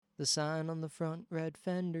The sign on the front, red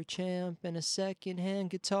Fender Champ, and a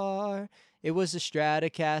second-hand guitar. It was a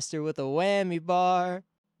Stratocaster with a whammy bar.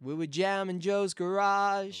 We would jam in Joe's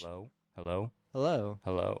garage. Hello? Hello? Hello.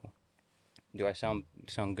 Hello? Do I sound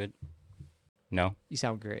good? No? You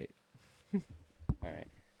sound great. All right.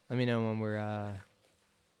 Let me know when we're,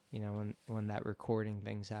 when that recording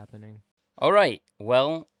thing's happening. All right.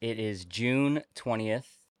 Well, it is June 20th,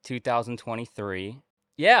 2023.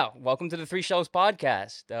 Yeah, welcome to the Three Shelves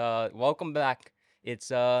podcast. Welcome back.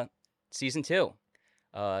 It's season 2.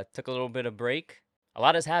 Took a little bit of break. A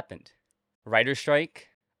lot has happened. Writer's strike.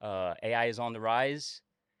 AI is on the rise.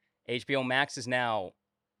 HBO Max is now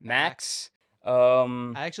Max.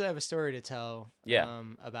 I actually have a story to tell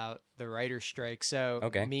about the writer's strike. So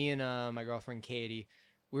Okay. Me and my girlfriend Katie,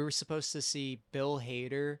 we were supposed to see Bill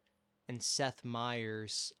Hader and Seth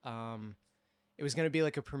Meyers. It was going to be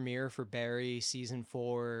like a premiere for Barry season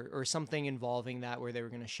 4 or something involving that, where they were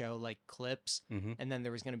going to show like clips, and then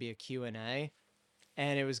there was going to be a Q&A.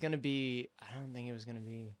 And it was going to be, I don't think it was going to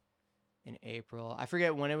be in April. I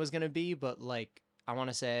forget when it was going to be, but like I want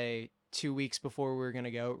to say 2 weeks before we were going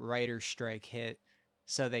to go, writer's strike hit.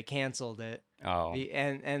 So they canceled it. Oh.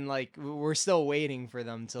 And like we're still waiting for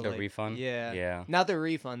them to The refund? Yeah. Yeah. Not the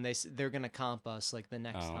refund. They're going to comp us like the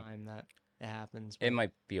next time that it happens. It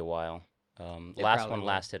might be a while. It last probably one will.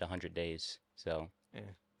 lasted 100 days. So,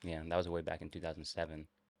 yeah, that was way back in 2007.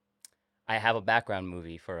 I have a background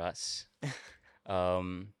movie for us.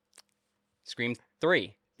 Scream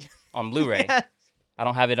 3 on Blu-ray. Yes. I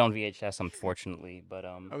don't have it on VHS, unfortunately, but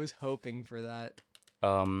I was hoping for that.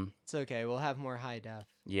 um, It's okay. We'll have more high def.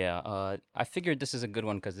 yeah. I figured this is a good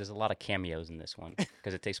one because there's a lot of cameos in this one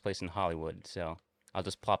because it takes place in Hollywood. So I'll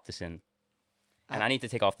just plop this in. And I need to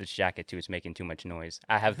take off this jacket too. It's making too much noise.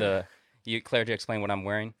 I have the. Claire, to explain what I'm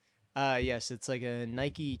wearing? Yes, it's like a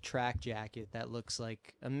Nike track jacket that looks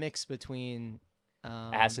like a mix between.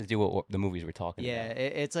 It has to do with the movies we're talking Yeah, about.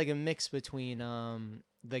 it's like a mix between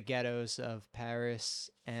the ghettos of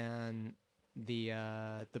Paris and the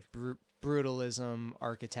brutalism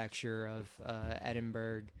architecture of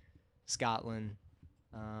Edinburgh, Scotland.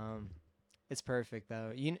 It's perfect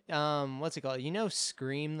though. What's it called?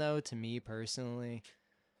 Scream though. To me personally,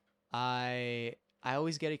 I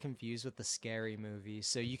always get it confused with the Scary Movie.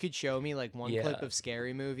 So you could show me like one clip of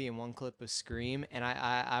Scary Movie and one clip of Scream, and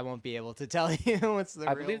I won't be able to tell you what's the.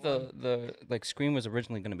 I real believe one. the Scream was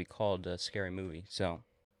originally going to be called Scary Movie, so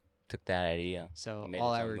took that idea. So made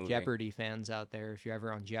all its own our movie. Jeopardy fans out there, if you're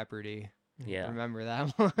ever on Jeopardy, Yeah. remember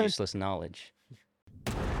that one. Useless knowledge.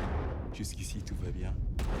 Jusqu'ici tout va bien.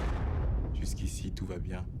 Jusqu'ici tout va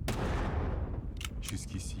bien.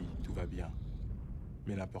 Jusqu'ici tout va bien.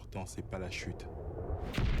 Mais l'important c'est pas la chute.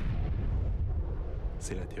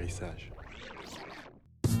 C'est l'atterrissage.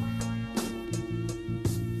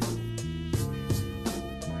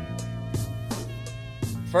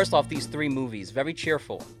 First off, these 3 movies, very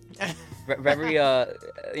cheerful. Very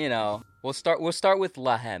we'll start with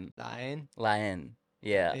La Haine. La Haine.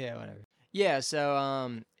 Yeah. Yeah, whatever. Yeah,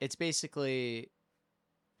 so it's basically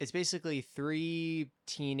 3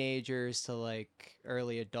 teenagers to like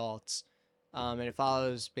early adults. And it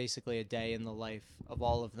follows basically a day in the life of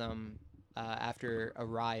all of them after a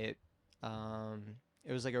riot.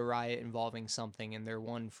 It was like a riot involving something, and their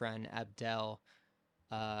one friend Abdel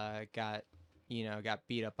got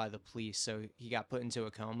beat up by the police, so he got put into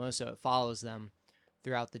a coma. So it follows them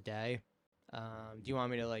throughout the day. Do you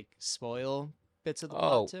want me to like spoil bits of the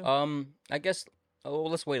plot too? I guess. Oh,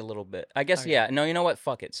 let's wait a little bit. I guess. Okay. Yeah. No, you know what?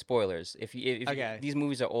 Fuck it. Spoilers. If Okay. these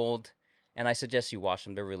movies are old, and I suggest you watch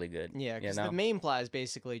them. They're really good. Yeah, because the main plot is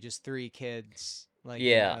basically just 3 kids, like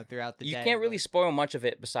throughout the day. You can't really spoil much of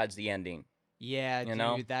it besides the ending. Yeah, You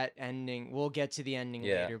know? dude, that ending. We'll get to the ending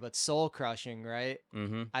Yeah. later, but soul crushing, right?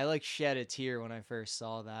 Mm-hmm. I like shed a tear when I first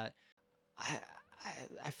saw that.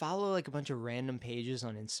 I follow like a bunch of random pages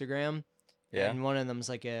on Instagram. Yeah. And one of them's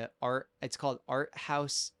like it's called Art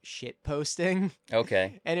House Shit Posting.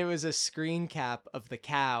 Okay. And it was a screen cap of the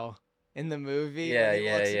cow in the movie. Yeah, when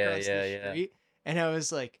he walks yeah, across yeah, the yeah. street. And I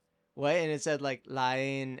was like, what? And it said like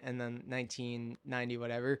Lion and then 1990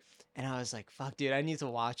 whatever. And I was like, fuck, dude, I need to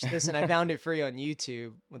watch this. And I found it free on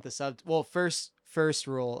YouTube with the sub. Well, first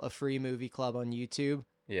rule of Free Movie Club on YouTube.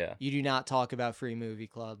 Yeah. You do not talk about Free Movie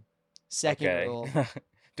Club. Second rule.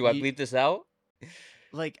 Do I bleep this out?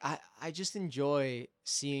 Like I just enjoy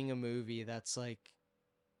seeing a movie that's like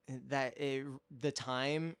the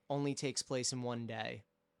time only takes place in one day,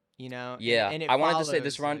 you know? Yeah. And it I wanted to say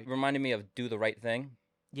this follows, like- reminded me of Do the Right Thing.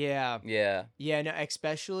 Yeah. Yeah. Yeah, no,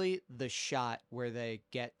 especially the shot where they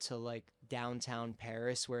get to like downtown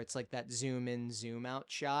Paris, where it's like that zoom in, zoom out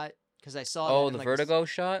shot. because I saw that Oh, in the like vertigo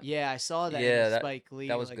shot. yeah, I saw that in a Yeah, Spike that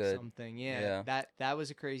Lee was like good. something. Yeah, Yeah. that was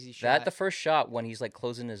a crazy That the shot. first shot when he's like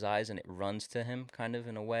closing his eyes and it runs to him, kind of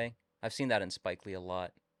in a way. I've seen that in Spike Lee a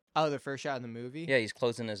lot. Oh, the first shot in the movie. Yeah, he's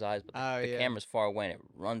closing his eyes, but Oh the yeah. camera's far away and it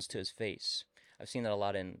runs to his face. I've seen that a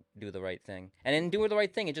lot in Do the Right Thing. And in Do the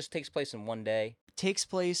Right Thing, it just takes place in one day. Takes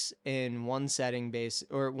place in one setting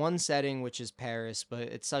one setting, which is Paris, but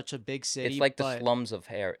it's such a big It's city. like the But slums of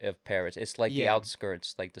Paris. It's like the yeah,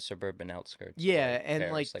 outskirts, like the suburban outskirts of yeah, like and like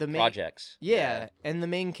Paris, like the main projects. yeah, and the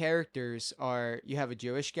main characters are you have a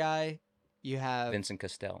Jewish guy, you have Vincent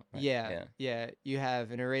Castell, right? yeah, Yeah. yeah, you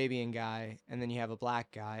have an Arabian guy, and then you have a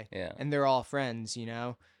black guy, Yeah. and they're all friends, you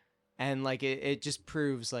know, and like it just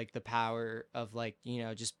proves like the power of like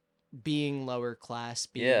just being lower class,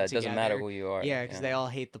 being Yeah, it doesn't matter together. who you are. Yeah, because they all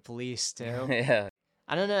hate the police too. Yeah.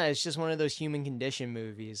 I don't know. It's just one of those human condition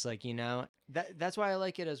movies, like that's why I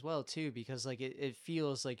like it as well too, because like it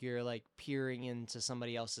feels like you're like peering into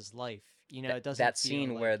somebody else's life. It doesn't That feel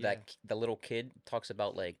scene like where the little kid talks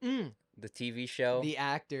about like Mm, the TV show, the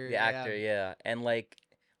actor, the actor, yeah, and like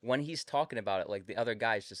when he's talking about it, like the other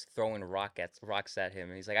guy's just throwing rocks at him,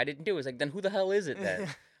 and he's like, "I didn't do it." It's like, then who the hell is it then? yeah.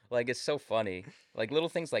 Like it's so funny, like little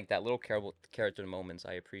things like that, little character moments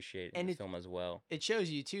I appreciate in And the film as well. it shows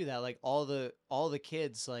you too that like all the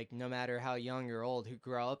kids, like no matter how young or old, who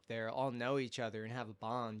grow up there all know each other and have a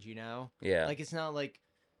bond. Yeah, Like it's not like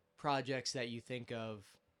projects that you think of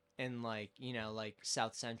in like like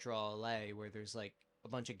South Central LA where there's like a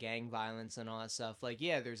bunch of gang violence and all that stuff. Like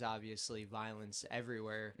yeah, there's obviously violence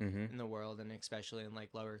everywhere mm-hmm. in the world, and especially in like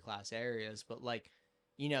lower class areas, but like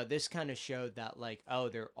this kind of showed that like oh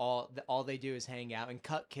they're all they do is hang out. And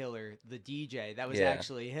Cut Killer, the DJ, that was Yeah,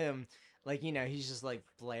 actually him. Like he's just like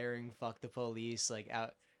blaring "fuck the police" like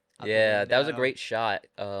out the yeah, that was a window. great shot.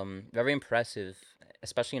 Very impressive,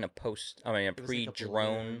 especially in a It was like a pre-drone.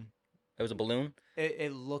 balloon. It was a balloon.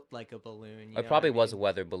 It looked like a balloon, you It know what I probably was a mean?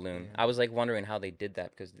 weather balloon. Yeah. I was like wondering how they did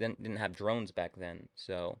that because they didn't have drones back then.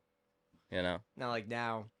 So, you know, Not like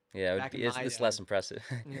now. yeah, Back in it's my it's day. less impressive.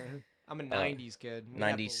 Yeah. I'm a uh, 90s kid. We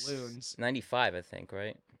had 90, balloons. 95, I think,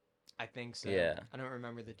 right? I think so. Yeah. I don't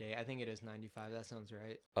remember the date. I think it is 95. That sounds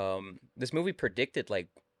right. This movie predicted like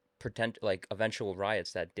eventual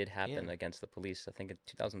riots that did Yeah. happen against the police. I think in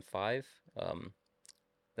 2005.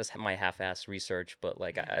 That's my half-ass research, but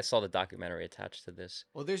like I saw the documentary attached to this.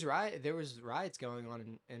 Well, there was riots going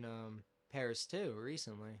on in Paris too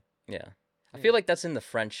recently. Yeah. I Yeah. feel like that's in the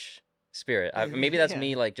French spirit. Maybe that's Yeah.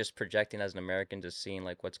 me like just projecting as an American, just seeing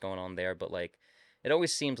like what's going on there. But like, it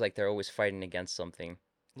always seems like they're always fighting against something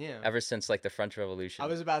Yeah. ever since like the French I Revolution.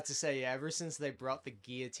 was about to say, yeah, ever since they brought the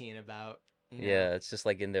guillotine about, Yeah, it's just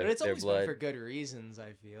like in But it's their always been blood. for good reasons,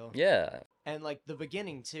 I feel. Yeah, And like the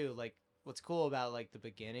beginning too, like what's cool about like the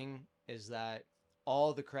beginning is that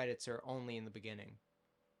all the credits are only in the beginning.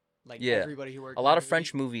 Like yeah. everybody who worked A in the lot of movie.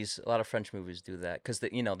 French movies do that because they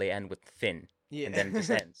end with Finn, and then it just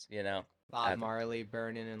Yeah. ends. You know. Bob Marley,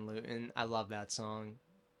 Burnin' and Lutin'. I love that song.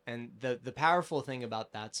 And the powerful thing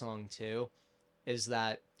about that song too is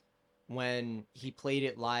that when he played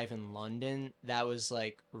it live in London, that was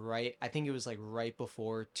like I think it was like right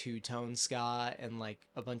before two-tone ska and like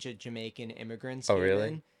a bunch of Jamaican immigrants Oh, came really?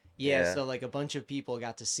 in. Yeah, Yeah. so like a bunch of people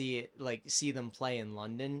got to see it, like see them play in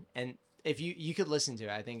London. And if you could listen to it,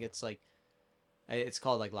 I think it's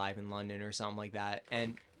called like Live in London or something like that.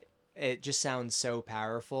 And it just sounds so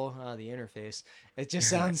powerful. Oh, the interface. It just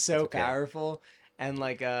sounds It's so okay. powerful. And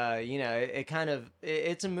like it kind of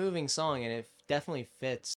it's a moving song, and it definitely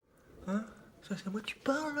fits. Hein? Ça, c'est à moi qui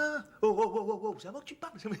parle, là. Oh, oh, oh, oh, oh, c'est à moi qui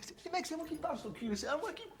parle. Mec, c'est à moi qui parle, son cul. C'est à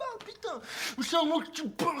moi qui parle, putain. C'est à moi que tu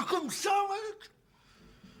parles comme ça, mec.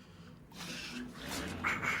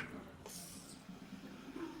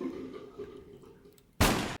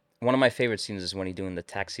 One of my favorite scenes is when he's doing the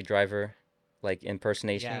taxi driver, like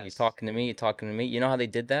impersonation. You Yes. talking to me? You talking to me? You know how they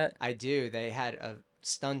did that? I do. They had a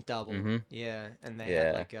stunt double. Mhm. Yeah, and they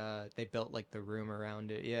Yeah. had like they built like the room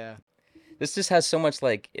around it. Yeah. This just has so much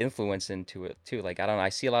like influence into it too. Like I don't know, I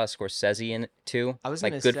see a lot of Scorsese in it too. I was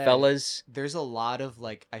Like gonna say Goodfellas. there's a lot of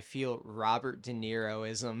like I feel Robert De Niro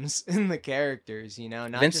isms in the characters,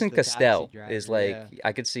 not Vincent just the Castell taxi driver. is like Yeah.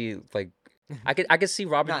 I could see like I could see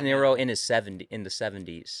Robert Not De Niro now. in the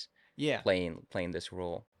 70s Yeah. playing this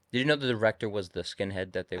role. Did you know the director was the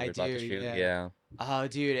skinhead that they were I about do. to shoot? Yeah. Yeah. Oh,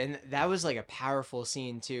 dude, and that was like a powerful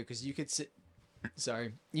scene too, because you could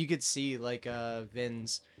see like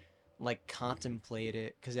Vin's like contemplate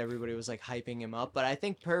it, because everybody was like hyping him up, but I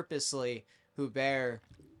think purposely Hubert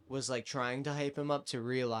was like trying to hype him up to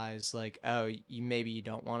realize like, oh, maybe you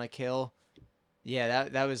don't want to kill. Yeah,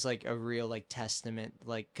 that was like a real like testament,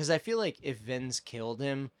 like because I feel like if Vin's killed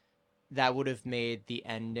him, that would have made the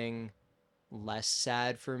ending less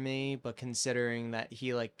sad for me, but considering that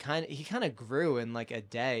he kind of grew in like a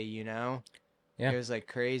day, you know? Yeah. It was like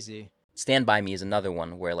crazy. Stand By Me is another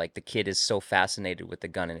one where like the kid is so fascinated with the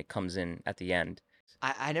gun and it comes in at the end.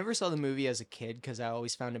 I never saw the movie as a kid because I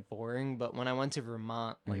always found it boring, but when I went to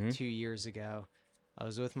Vermont like Mhm. 2 years ago, I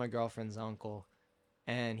was with my girlfriend's uncle,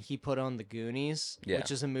 and he put on The Goonies, Yeah. which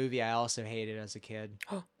is a movie I also hated as a kid.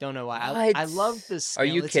 Don't know why. I love the Are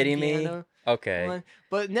you skeleton kidding me? piano Okay. one,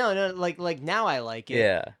 but no, like now I like it.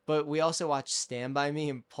 Yeah. But we also watched Stand By Me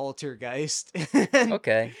and Poltergeist. and,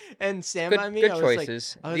 Okay. And Stand By Good Me, good I was like,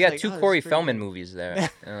 choices. I You was got like, two oh, this Corey is pretty Feldman good. movies there.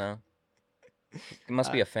 You know. You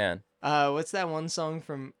must be a fan. What's that one song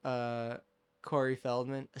from Corey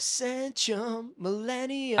Feldman? Essential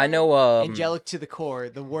Millennium. I know Angelic to the Core,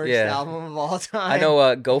 the worst yeah. album of all time. I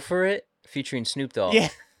know Go For It featuring Snoop Dogg. Yeah.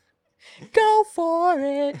 Go for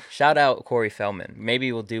it. Shout out Corey Feldman.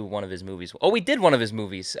 Maybe we'll do one of his movies. Oh, we did one of his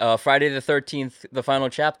movies. Friday the 13th, the final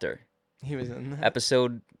chapter. He was in that.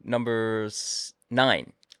 Episode number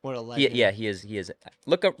 9. What a legend. He is.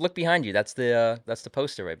 Look behind you. That's the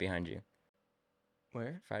poster right behind you.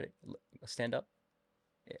 Where? Friday. Stand up.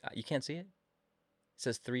 You can't see it? It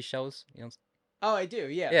says 3 shows. You know? Oh, I do.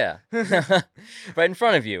 Yeah. Yeah. Right in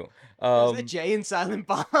front of you. Was that Jay and Silent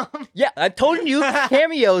Bomb? Yeah, I told you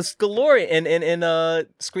cameos galore in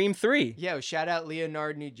Scream 3. Yo, shout out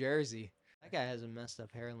Leonard, New Jersey. That guy has a messed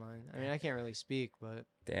up hairline. I mean, I can't really speak, but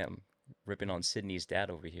Damn, ripping on Sydney's dad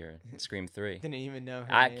over here in Scream 3. didn't even know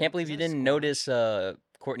her I name. can't believe Is you that didn't Squatch? notice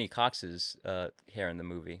Courtney Cox's hair in the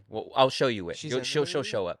movie. Well, I'll show you it. She's in the She'll movie?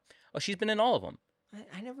 show up. Oh, she's been in all of them.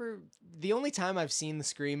 I never. The only time I've seen the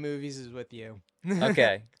Scream movies is with you.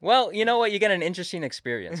 Okay. Well, you know what? You get an interesting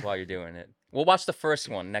experience while you're doing it. We'll watch the first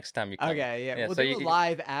one next time you come. Okay, yeah. We'll so do a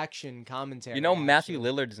live action commentary. You know Matthew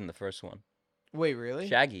actually. Lillard's in the first one. Wait, really?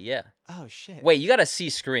 Shaggy, yeah. Oh shit. Wait, you gotta see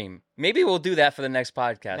Scream. Maybe we'll do that for the next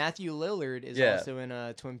podcast. Matthew Lillard is Yeah. also in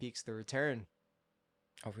Twin Peaks: The Return.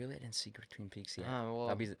 Oh, really? I didn't see Twin Peaks yet. Oh,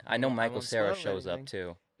 well, I know I Michael won't Cera spoil shows up anything.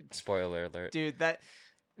 too. Spoiler alert. Dude, that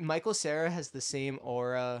Michael Cera has the same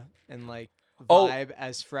aura and like Oh, vibe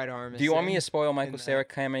as Fred Armisen. Do you want me to spoil Michael in that. Cera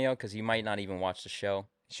cameo? Because you might not even watch the show.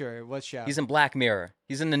 Sure. What show? He's in Black Mirror.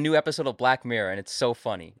 He's in the new episode of Black Mirror, and it's so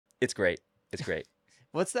funny. It's great. It's great.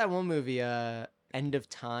 What's that one movie? End of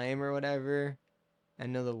Time or whatever.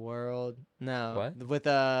 End of the World. No. What? With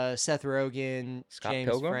Seth Rogen, Scott James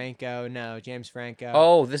Pilgrim? Franco. No, James Franco.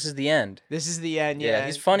 Oh, this is the end. This is the end. Yeah, Yeah,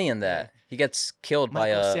 he's funny in yeah. that. He gets killed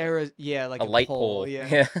by Michael a Cera, yeah, like a light pole. Yeah.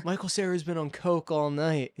 Yeah. Michael Cera's been on coke all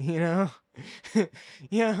night, you know.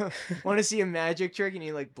 Yeah, want to see a magic trick and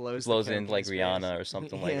he like blows blows the coke in like his face. Rihanna or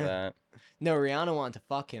something like Yeah. that. No, Rihanna wanted to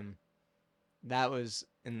fuck him. That was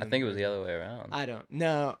in the I think it was the movie. other way around. I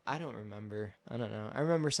don't remember. I don't know. I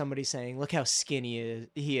remember somebody saying, "Look how skinny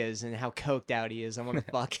he is and how coked out he is. I want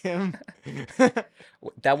to fuck him."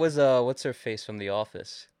 That was what's her face from The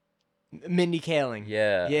Office? Mindy Kaling.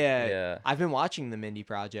 Yeah. Yeah. Yeah. I've been watching the Mindy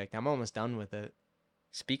Project. I'm almost done with it.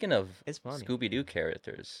 Speaking of It's funny. Scooby Doo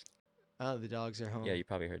characters, Oh, the dogs are home. yeah, you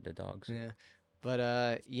probably heard the dogs. Yeah.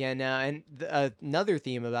 But yeah, no, and another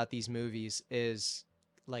theme about these movies is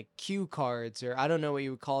like cue cards, or I don't know what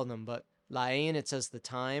you would call them, but Lain, it says the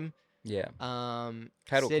time. Yeah.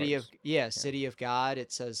 Title City cards. of City of God,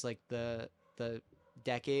 it says like the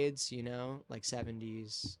decades, you know, like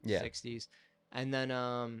 70s, Yeah. 60s. And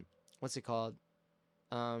then what's it called?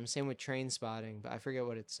 Same with Trainspotting, but I forget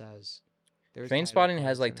what it says. There's title Trainspotting has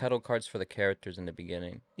cards like in it. title cards for the characters in the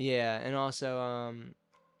beginning. Yeah, and also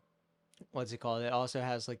what's it called? It also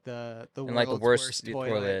has like the And like the world's worst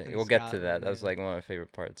toilet. in We'll get to that. Scotland, That was yeah. like one of my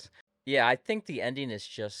favorite parts. Yeah, I think the ending is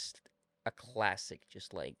just a classic.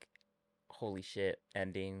 Just like, holy shit,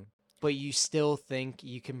 ending. But you still think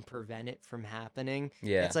you can prevent it from happening.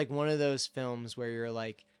 Yeah. It's like one of those films where you're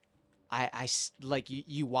like, like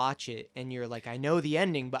you watch it and you're like, I know the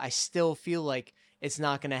ending, but I still feel like it's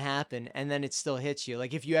not gonna happen, and then it still hits you.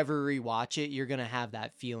 Like if you ever rewatch it, you're gonna have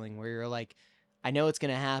that feeling where you're like, I know it's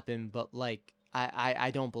gonna happen, but like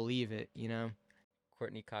I don't believe it, you know?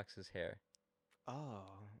 Courtney Cox's hair. Oh.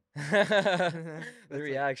 The like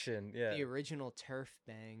reaction. Yeah. The original turf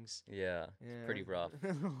bangs. Yeah. Yeah. Pretty rough.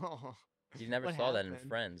 Oh. You never What saw that in happened?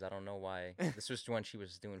 Friends. I don't know why. This was when she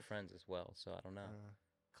was doing Friends as well, so I don't know.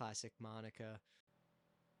 Classic Monica.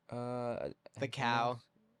 The The cow.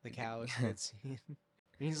 The cow is good scene. And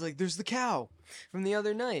he's like, "There's the cow from the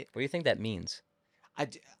other night." What do you think that means?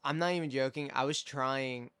 I'm not even joking. I was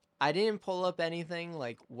trying. I didn't pull up anything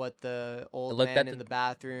like what the old looked man at in the- the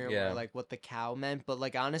bathroom Yeah. or like what the cow meant. But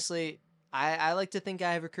like honestly, I like to think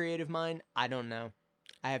I have a creative mind. I don't know.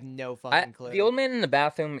 I have no fucking clue. The old man in the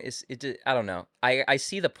bathroom I don't know. I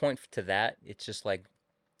see the point to that. It's just like,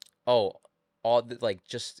 oh, like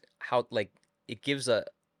just how like it gives a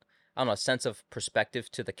I don't know, a sense of perspective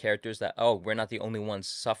to the characters that we're not the only ones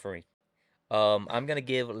suffering. I'm gonna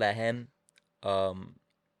give La Haine a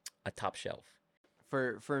top shelf.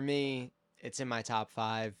 For me, it's in my top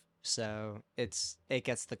 5, so it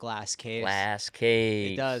gets the glass case. Glass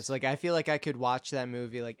case. It does. Like I feel like I could watch that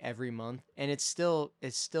movie like every month, and it still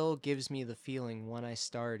gives me the feeling when I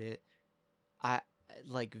start it, I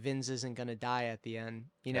like Vince isn't gonna die at the end,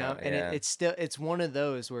 you know. And yeah. it's one of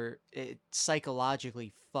those where it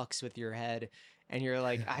psychologically fucks with your head, and you're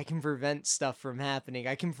like, I can prevent stuff from happening.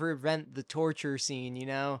 I can prevent the torture scene, you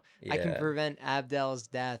know. I can Yeah. prevent Abdel's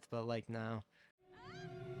death, but like no.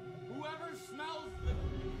 Whoever smells the...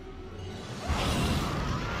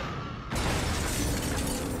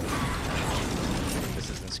 This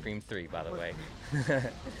is in Scream 3, by the way.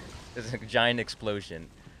 There's a giant explosion.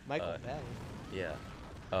 Michael Bay. Yeah.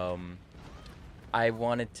 I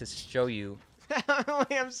wanted to show you.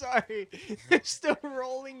 I'm sorry. They're still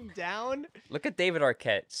rolling down. Look at David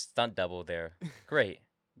Arquette, stunt double there. Great.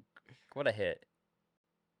 What a hit.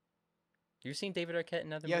 You seen David Arquette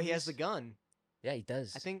in other Yo, movies? he has the gun. Yeah, he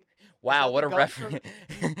does. I think. Wow, that what the a gun reference.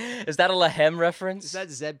 Is that a La Haine reference? Is that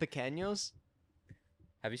Zed Pequeños?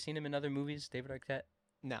 Have you seen him in other movies, David Arquette?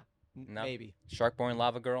 No. No? Maybe. Shark Boy and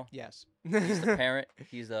Lava Girl? Yes. He's the parent.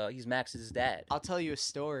 He's Max's dad. I'll tell you a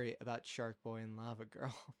story about Shark Boy and Lava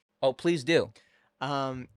Girl. Oh, please do.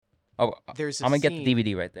 Um, Oh, there's a I'm gonna get scene- the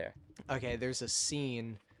DVD right there. Okay, there's a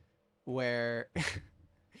scene where this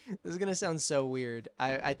is gonna sound so weird.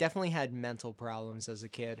 I definitely had mental problems as a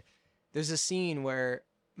kid. There's a scene where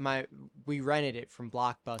we rented it from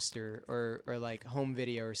Blockbuster or like home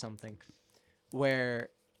video or something, where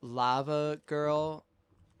Lava Girl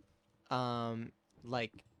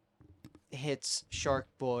like hits Shark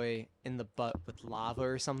Boy in the butt with lava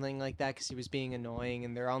or something like that because he was being annoying,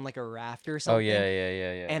 and they're on like a raft or something. Oh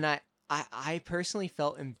yeah. And I personally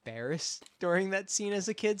felt embarrassed during that scene as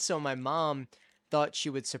a kid, so my mom thought she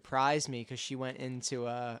would surprise me because she went into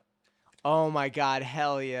oh my god,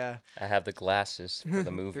 hell yeah. I have the glasses for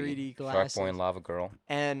the movie. 3D Shark glasses. Boy and Lava Girl.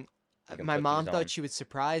 And You can my put mom these thought on. she would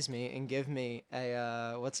surprise me and give me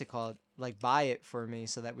a what's it called? Like buy it for me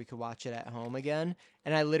so that we could watch it at home again.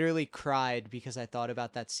 And I literally cried because I thought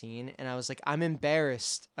about that scene, and I was like, I'm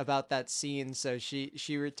embarrassed about that scene, so she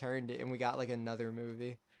returned it and we got like another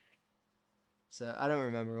movie. So I don't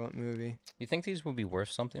remember what movie. You think these will be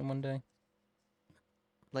worth something one day?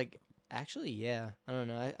 Like actually, yeah. I don't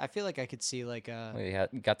know. I feel like I could see like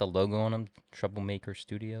Got the logo on them. Troublemaker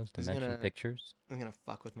Studios, It's Dimension gonna- Pictures. I'm gonna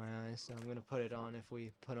fuck with my eyes, so I'm gonna put it on if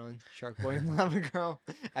we put on Shark Boy and Lava Girl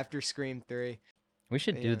after Scream 3. We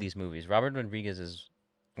should do Yeah. these movies. Robert Rodriguez is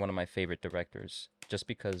one of my favorite directors, just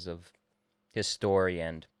because of his story,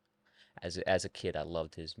 and as a kid, I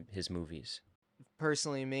loved his movies.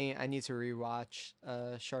 Personally, me, I need to rewatch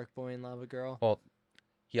Shark Boy and Lava Girl. Well,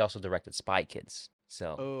 he also directed Spy Kids,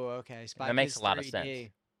 so Oh, okay. Spy that makes Kids a lot of 3D.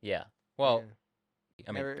 sense. Yeah. Well, Yeah.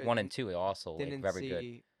 I mean, Never- 1 and 2 are also like Didn't very see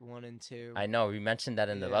good. 1 and 2. I know we mentioned that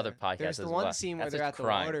in the other Yeah. podcast There's the as one well. scene where That's they're a at the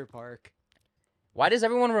crime. water park. Why does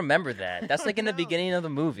everyone remember that? That's like in the know. beginning of the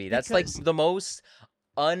movie. That's like Because- the most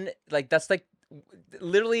that's like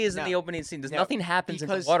literally is in No. the opening scene. There's No, nothing happens in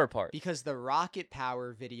the because- water park. Because the Rocket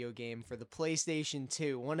Power video game for the PlayStation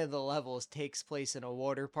 2, one of the levels takes place in a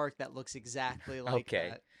water park that looks exactly like Okay.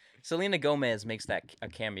 that. Selena Gomez makes a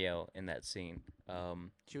cameo in that scene.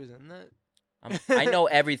 She was in that? I know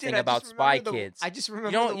everything Dude, I about just Spy remember Kids. I just You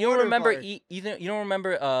remember don't the you don't water remember park. either you don't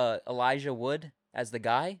remember Elijah Wood as the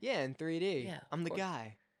guy? Yeah, in 3D. Yeah, I'm of the course.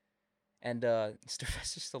 guy. And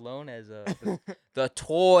Sylvester Stallone as the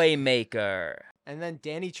toy maker. And then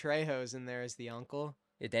Danny Trejo's in there as the uncle.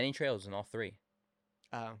 Yeah, Danny Trejo's in all 3.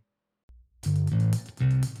 Oh.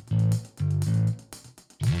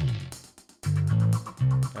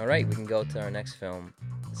 All right, we can go to our next film,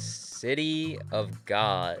 City of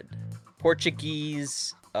God.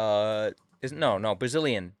 Portuguese,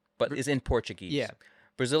 Brazilian, but is in Portuguese. Yeah.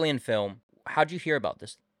 Brazilian film. How'd you hear about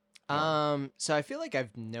this? So I feel like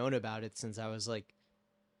I've known about it since I was like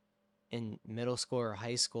in middle school or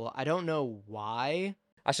high school. I don't know why.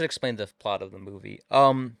 I should explain the plot of the movie.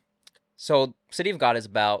 So City of God is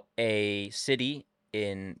about a city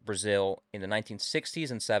in Brazil in the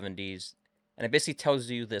 1960s and 70s, and it basically tells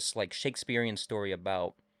you this like Shakespearean story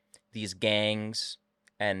about these gangs,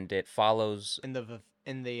 and it follows In the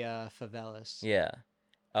favelas. Yeah.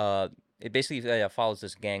 It basically follows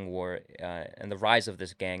this gang war and the rise of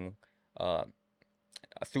this gang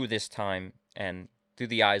through this time and through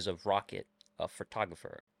the eyes of Rocket, a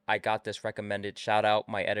photographer. I got this recommended. Shout out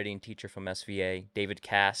my editing teacher from SVA, David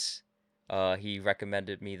Cass. He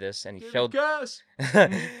recommended me this, and he showed Gas.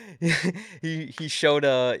 he showed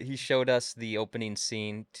us the opening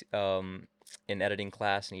scene in editing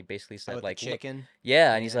class, and he basically said With like the look, chicken.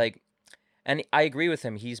 yeah, and he's Yeah. like, and I agree with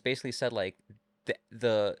him. He's basically said like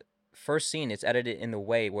the first scene is edited in the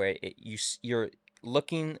way where you're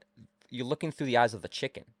looking through the eyes of the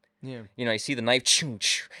chicken. Yeah. You know, you see the knife.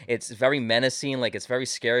 It's very menacing. Like it's very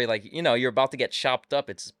scary. Like you're about to get chopped up.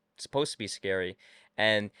 It's supposed to be scary,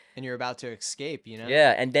 and And you're about to escape,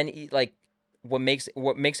 yeah, and then like what makes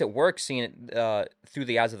it work seeing it through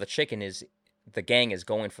the eyes of the chicken is the gang is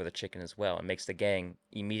going for the chicken as well. It makes the gang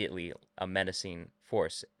immediately a menacing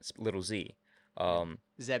force. It's little Z.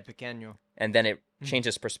 Zed Pequeño. And then it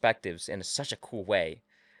changes perspectives in such a cool way,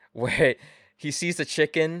 where he sees the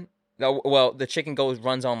chicken. Well, the chicken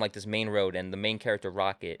runs on like this main road, and the main character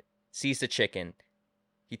Rocket sees the chicken.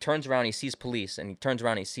 He turns around, he sees police, and he turns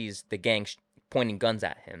around, and he sees the gang pointing guns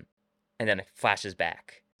at him, and then it flashes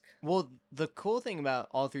back. Well, the cool thing about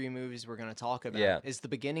all three movies we're going to talk about Yeah. is the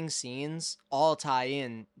beginning scenes all tie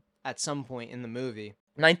in at some point in the movie.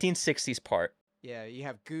 1960s part. Yeah, you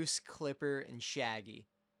have Goose, Clipper, and Shaggy.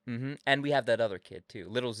 And we have that other kid too,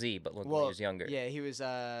 Little Z, but look, when he was younger. Yeah, he was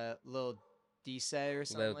Lil Dise or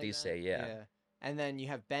something Lil like Dise, that. yeah. And then you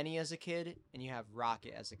have Benny as a kid, and you have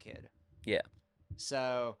Rocket as a kid. Yeah.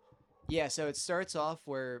 So it starts off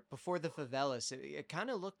where before the favelas, it kind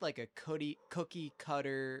of looked like a cookie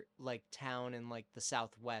cutter like town in like the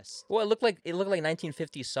Southwest. Well, it looked like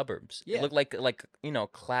 1950s suburbs. Yeah. It looked like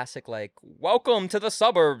classic like welcome to the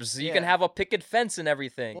suburbs. You can Yeah. have a picket fence and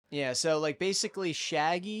everything. Yeah, so like basically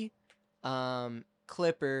Shaggy,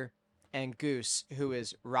 Clipper, and Goose, who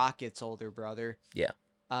is Rocket's older brother. Yeah.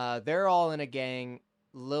 They're all in a gang.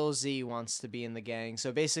 Lil Z wants to be in the gang.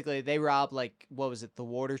 So basically they rob like what was it, the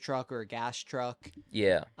water truck or a gas truck.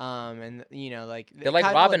 Yeah. And like They're like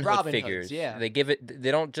kinda Robin Hood Hoods, figures. yeah. They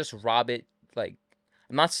don't just rob it like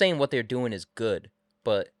I'm not saying what they're doing is good,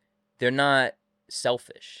 but they're not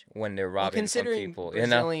selfish when they're robbing from considering people.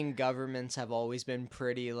 Brazilian governments have always been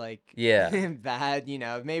pretty like Yeah. bad,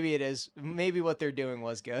 maybe what they're doing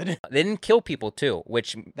was good. They didn't kill people too,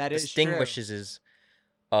 which That is distinguishes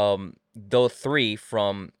those three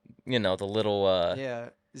from the little Yeah,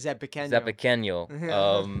 Zed Pequeño.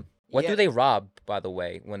 Zepequeño. What Yeah. do they rob, by the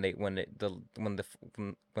way, when they are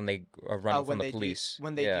running from the police?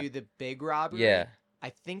 when they do the big robbery? Yeah. I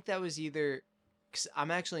think that was either. Cause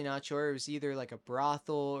I'm actually not sure. It was either like a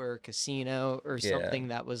brothel or a casino or Yeah. something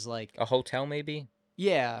that was like. A hotel, maybe,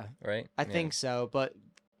 Yeah, right? I Yeah. think so. But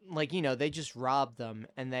like they just robbed them,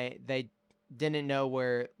 and they didn't know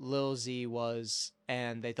where Lil Z was,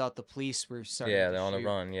 and they thought the police were starting. Yeah, to they're on the shoot.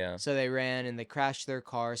 run. Yeah. So they ran and they crashed their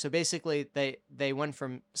car. So basically, they went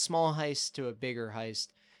from small heist to a bigger heist.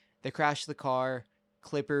 They crashed the car.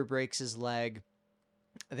 Clipper breaks his leg.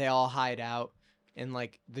 They all hide out in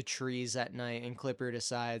like the trees at night, and Clipper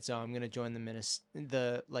decides, "Oh, I'm gonna join the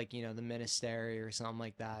ministry or something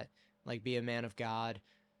like that, like be a man of God."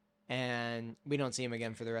 And we don't see him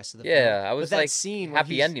again for the rest of the film. Yeah, I But was that like scene where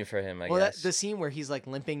happy he's- ending for him. I well, guess. the scene where he's like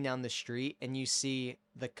limping down the street, and you see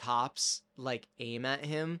the cops like aim at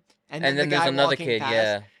him, and then, and then the there's guy another walking kid. past,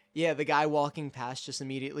 Yeah. yeah, the guy walking past just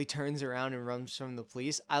immediately turns around and runs from the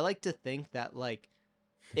police. I like to think that like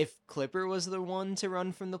if Clipper was the one to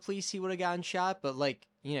run from the police, he would have gotten shot. But like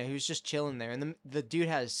he was just chilling there, and the dude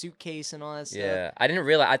had a suitcase and all that stuff. Yeah, I didn't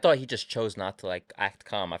realize. I thought he just chose not to like act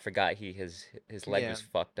calm. I forgot his leg Yeah. was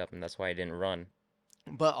fucked up, and that's why he didn't run.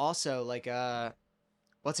 But also like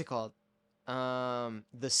what's it called?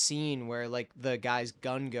 The scene where like the guy's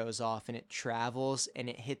gun goes off and it travels and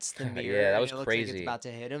it hits the mirror. Yeah, that and was it looks like it's crazy. about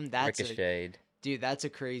to hit him. That's Ricocheted. dude, that's a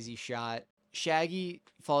crazy shot. Shaggy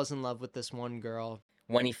falls in love with this one girl.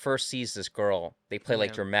 When he first sees this girl, they play like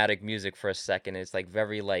Yeah. dramatic music for a second. It's like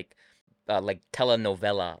very like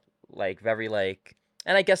telenovela, like very like,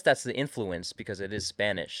 and I guess that's the influence because it is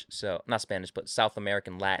Spanish. So not Spanish, but South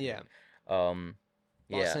American Latin. Yeah.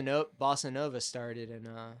 Yeah. Bossa Nova started in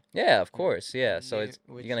Yeah, of course. Yeah. So New- it's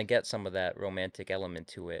which- you're gonna get some of that romantic element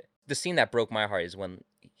to it. The scene that broke my heart is when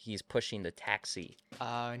he's pushing the taxi.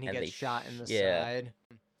 and he And gets they shot in the yeah. side.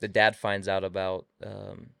 The dad finds out about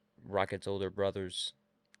Rocket's older brothers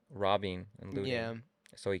robbing and looting. Yeah.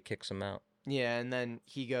 So he kicks him out. Yeah, and then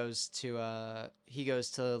he goes to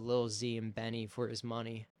Lil Z and Benny for his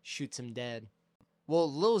money, shoots him dead.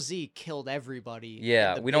 Well, Lil Z killed everybody. in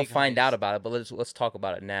Yeah, the we don't big find out heist. about it, but let's talk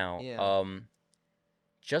about it now. Yeah.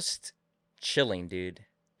 Just chilling, dude.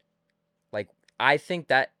 Like I think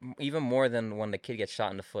that even more than when the kid gets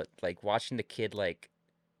shot in the foot, like watching the kid like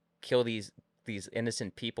kill these these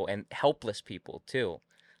innocent people and helpless people too.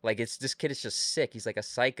 Like this kid is just sick. He's like a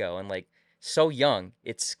psycho and like so young.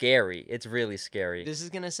 It's scary. It's really scary. This is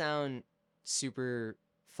gonna sound super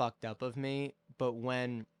fucked up of me, but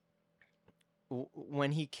when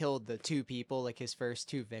he killed the two people, like his first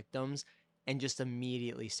two victims, and just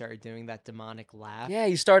immediately started doing that demonic laugh. Yeah,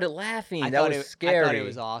 he started laughing. That was scary. I thought it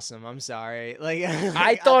was awesome. I'm sorry. Like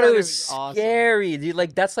I thought it was awesome. scary, dude.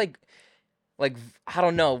 Like that's like I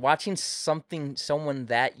don't know. Watching someone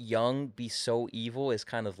that young be so evil is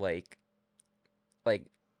kind of like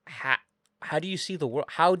how do you see the world?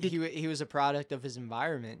 How did he was a product of his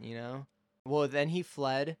environment, you know? Well, then he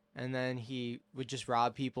fled, and then he would just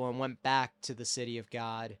rob people and went back to the city of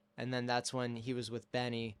God. And then that's when he was with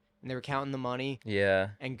Benny, and they were counting the money. Yeah.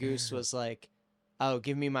 And Goose was like, "Oh,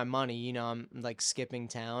 give me my money. You know, I'm like skipping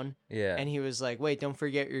town." Yeah. And he was like, "Wait, don't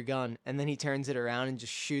forget your gun." And then he turns it around and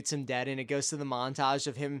just shoots him dead. And it goes to the montage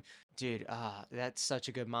of him, dude. That's such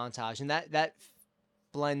a good montage, and that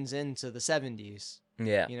blends into the 70s.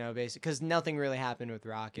 Yeah. You know, basically, because nothing really happened with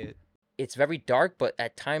Rocket. It's very dark, but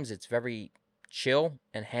at times it's very chill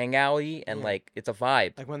and hangouty, and Yeah. like it's a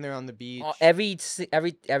vibe. Like when they're on the beach. Every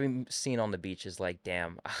scene on the beach is like,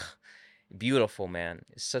 damn, beautiful, man.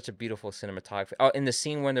 It's such a beautiful cinematography. Oh, in the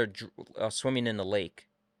scene when they're swimming in the lake,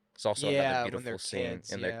 it's also Yeah, another when beautiful they're scene.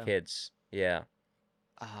 kids, And yeah. their kids, yeah.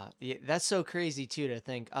 Yeah, that's so crazy too to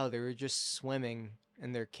think. Oh, they were just swimming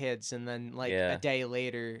and they're kids, and then like Yeah. a day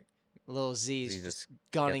later, little Z's He just just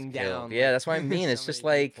gunning gets killed. down. Yeah, like, that's what I mean. so It's just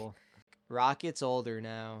many like people. Rocket's older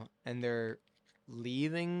now, and they're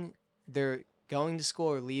leaving. They're going to school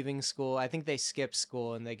or leaving school. I think they skip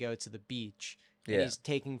school and they go to the beach. And Yeah. he's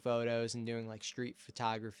taking photos and doing like street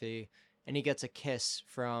photography. And he gets a kiss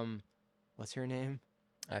from, what's her name?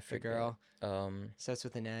 I The forget. girl. Starts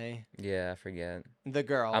with an A. Yeah, I forget. The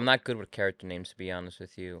girl. I'm not good with character names, to be honest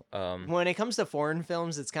with you. When it comes to foreign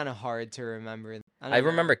films, it's kind of hard to remember. I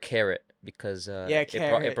remember Carrot because Yeah,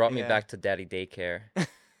 it brought me yeah. back to Daddy Daycare.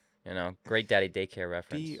 You know, great Daddy Daycare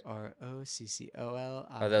reference. BROCCOL.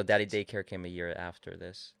 Although Daddy Daycare came a year after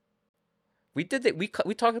this. We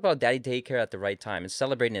talked about Daddy Daycare at the right time. It's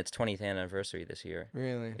celebrating its 20th anniversary this year.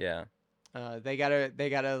 Really? Yeah. They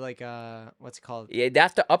gotta like what's it called? Yeah, they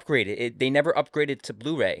have to upgrade it. They never upgraded to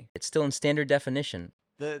Blu-ray. It's still in standard definition.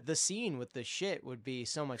 The scene with the shit would be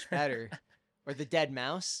so much better, or the dead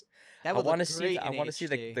mouse. That I would want to look see. great I in want to see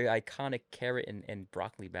the HD. iconic carrot and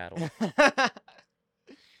broccoli battle.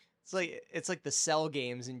 It's like the Cell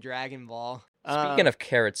games in Dragon Ball. Speaking of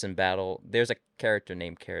carrots in battle, there's a character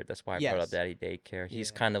named Carrot. That's why I brought Yes. up Daddy Daycare.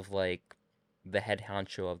 He's Yeah. kind of like the head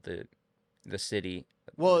honcho of the city.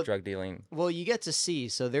 Well, drug dealing. Well, you get to see.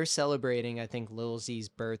 So they're celebrating, I think, Lil Z's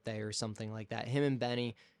birthday or something like that. Him and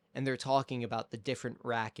Benny, and they're talking about the different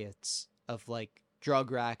rackets of like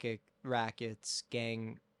drug rackets,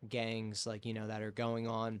 gangs, like that are going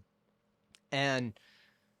on, and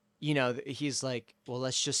he's like, well,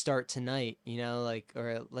 let's just start tonight, like,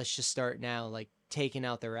 or let's just start now, like taking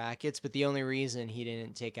out the rackets. But the only reason he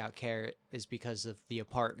didn't take out Carrot is because of the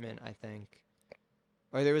apartment, I think.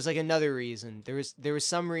 Or there was like another reason. There was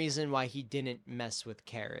some reason why he didn't mess with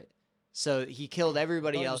Carrot. So he killed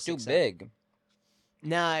everybody else. Too except- big.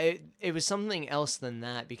 Nah, it was something else than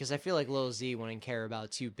that, because I feel like Lil Z wouldn't care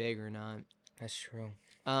about too big or not. That's true.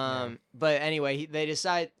 But anyway, he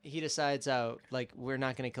decides out, like, we're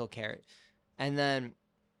not gonna kill Carrot, and then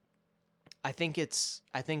I think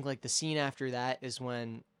like the scene after that is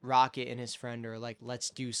when Rocket and his friend are like, let's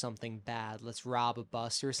do something bad, let's rob a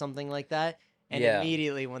bus or something like that. And Yeah.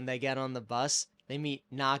 immediately when they get on the bus, they meet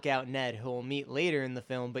Knockout Ned, who we'll meet later in the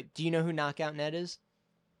film. But do you know who Knockout Ned is?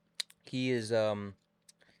 He is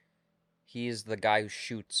the guy who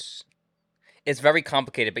shoots. It's very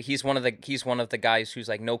complicated, but he's one of the guys who's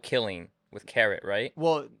like no killing with Carrot, right?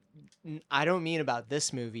 Well, I don't mean about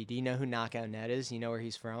this movie. Do you know who Knockout Ned is? You know where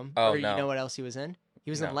he's from? Oh, or do no. you know what else he was in? He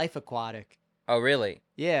was No. in Life Aquatic. Oh, really?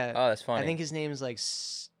 Yeah. Oh, that's funny. I think his name's like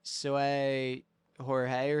Soe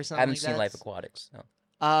Jorge or something. I haven't like seen that. Life Aquatics. No.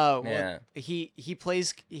 Oh, well, Yeah. he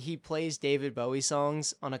plays David Bowie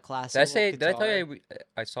songs on a classical Did I say? guitar. Did I tell you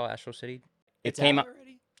I saw Astro City? It's came out out.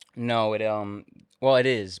 already? No, it well, it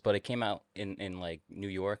is, but it came out in like New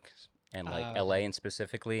York and like Oh. LA and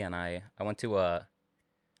specifically, and I went to a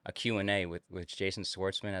Q&A with Jason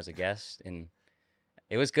Schwartzman as a guest, and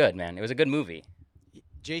it was good, man. It was a good movie.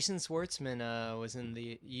 Jason Schwartzman was in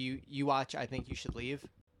the you watch I Think You Should Leave.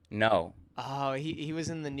 No, Oh, he was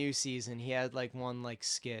in the new season. He had like one like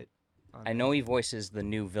skit. on I it. know he voices the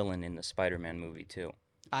new villain in the Spider-Man movie too.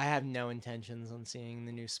 I have no intentions on seeing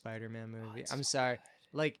the new Spider-Man movie. I'm sorry.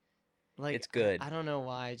 Like It's good. I don't know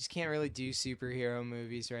why. I just can't really do superhero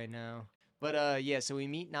movies right now. But yeah, so we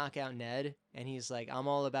meet Knockout Ned, and he's like, I'm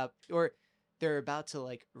all about, or they're about to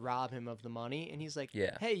like rob him of the money, and he's like,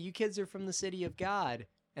 Yeah. hey, you kids are from the city of God.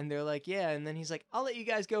 And they're like, yeah. And then he's like, I'll let you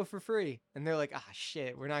guys go for free. And they're like, ah,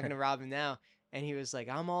 shit, we're not going to rob him now. And he was like,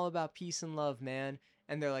 I'm all about peace and love, man.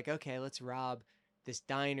 And they're like, okay, let's rob this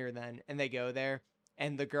diner then. And they go there,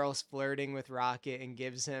 and the girl's flirting with Rocket and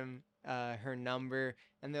gives him her number.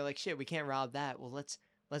 And they're like, shit, we can't rob that. Well,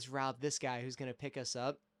 let's rob this guy who's going to pick us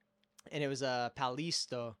up. And it was a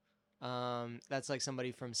Palisto. That's like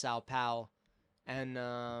somebody from Sao Paulo. And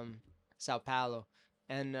Sao Paulo.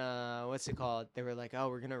 And what's it called? They were like, oh,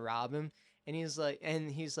 we're gonna rob him. And he's like,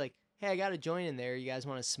 hey, I got a joint in there. You guys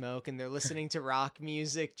want to smoke? And they're listening to rock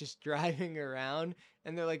music, just driving around.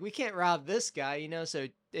 And they're like, we can't rob this guy, you know? So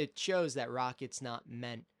it shows that Rocket's not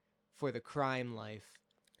meant for the crime life,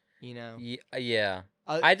 you know? Yeah.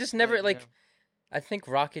 I just never, like, you know. I think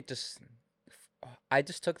Rocket I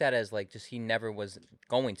just took that as, like, just he never was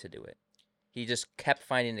going to do it. He just kept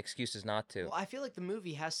finding excuses not to. Well, I feel like the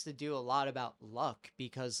movie has to do a lot about luck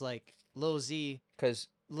because, like, Lil Z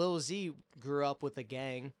grew up with a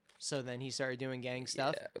gang, so then he started doing gang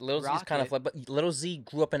stuff. Yeah, Lil Z's kind of like, but Lil Z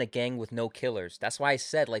grew up in a gang with no killers. That's why I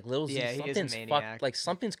said, like, Lil Z, something's fucked. Like,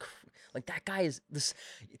 like, that guy is this.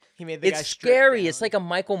 He made the it's guy scary. down. It's like a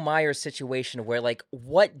Michael Myers situation where, like,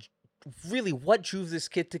 what drew this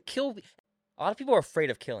kid to kill? A lot of people are afraid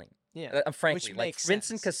of killing. Yeah, frankly, which like makes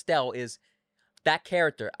Vincent sense. Castell is that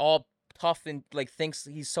character, all tough and like thinks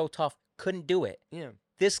he's so tough, couldn't do it. Yeah.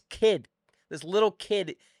 This little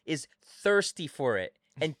kid is thirsty for it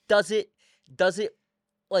and does it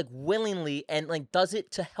like willingly and like does it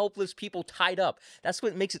to helpless people tied up. That's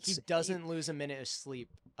what makes it. He doesn't lose a minute of sleep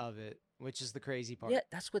of it, which is the crazy part. Yeah,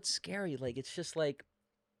 that's what's scary. Like it's just like,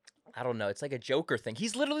 I don't know. It's like a Joker thing.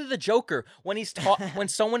 He's literally the Joker. When he's when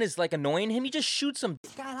someone is like annoying him, he just shoots them.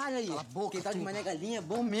 Caralho aí, quem tá de mané galinha,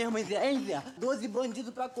 bom mesmo, hein, Zé? Hein, Zé? 12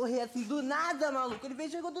 bandidos pra correr assim do nada, maluco. Ele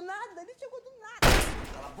chegou do nada,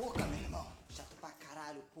 Cala a boca, meu irmão. Chato pra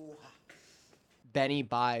caralho, porra. Benny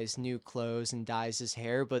buys new clothes and dyes his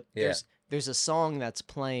hair, but Yeah. there's a song that's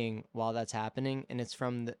playing while that's happening, and it's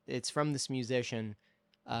from this musician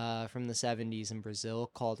from the 70s in Brazil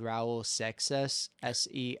called Raul Seixas, Seixas.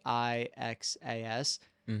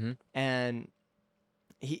 Mm-hmm. And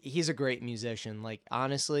he's a great musician. Like,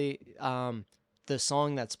 honestly, the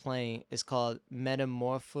song that's playing is called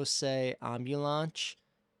Metamorphose Ambulante,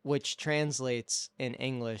 which translates in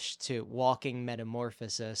English to Walking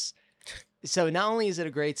Metamorphosis. So not only is it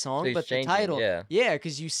a great song, he's but changing, the title, yeah,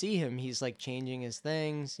 because you see him, he's like changing his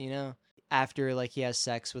things, you know, after like he has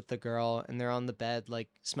sex with the girl and they're on the bed, like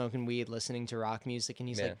smoking weed, listening to rock music. And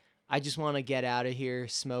he's like, I just want to get out of here,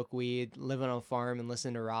 smoke weed, live on a farm and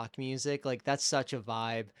listen to rock music. Like, that's such a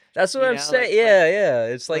vibe. That's what I'm saying. Yeah.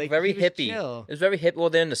 It's like very hippie. Chill. It's very hip. Well,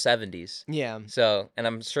 they're in the 70s. Yeah. So, and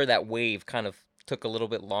I'm sure that wave kind of took a little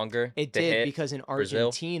bit longer. It to did, hit because in Brazil.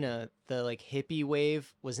 Argentina, the like hippie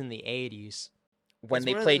wave was in the 80s. When It's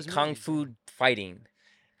they one of played those Kung movies, Fu Fighting.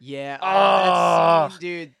 Yeah. Oh! That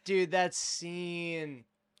scene, dude, that scene.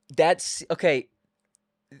 That's, okay.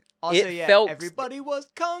 Also, It yeah, felt- everybody was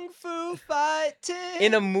kung fu fighting.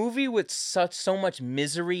 In a movie with so much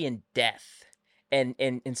misery and death and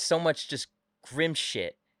so much just grim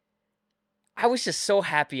shit, I was just so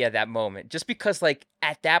happy at that moment. Just because, like,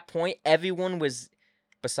 at that point, everyone was,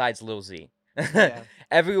 besides Lil Z, Yeah.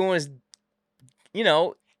 everyone was, you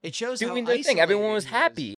know, It shows doing how their thing. Everyone was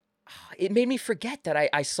isolated he happy. It made me forget that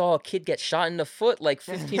I saw a kid get shot in the foot like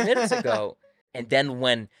 15 minutes ago. And then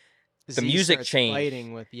when the Z music starts changed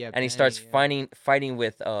fighting with, and he starts fighting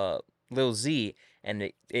with Lil Z,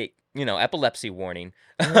 and it you know, epilepsy warning.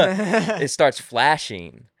 It starts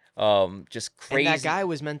flashing. Just crazy. And that guy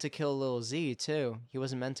was meant to kill Lil Z too. He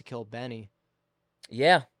wasn't meant to kill Benny.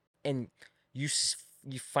 Yeah, and you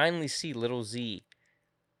finally see Lil Z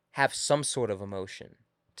have some sort of emotion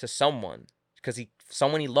to someone, because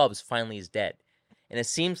someone he loves finally is dead, and it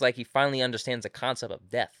seems like he finally understands the concept of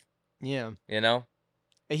death. Yeah. You know.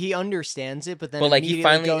 He understands it, but then But like immediately he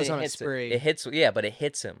finally goes it on a hits spree. It hits, yeah, but it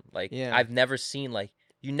hits him. Like, Yeah. I've never seen, like,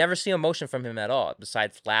 you never see emotion from him at all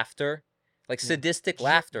besides laughter, like sadistic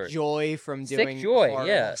laughter, Joy from Sick doing joy, horrible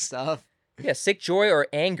yeah. stuff. yeah, sick joy or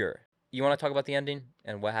anger. You want to talk about the ending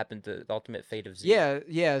and what happened to the ultimate fate of Z?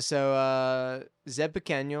 Yeah. So Zeb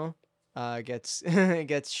Pequeno gets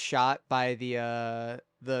gets shot by the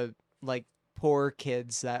like poor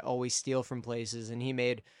kids that always steal from places, and he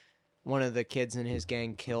made one of the kids in his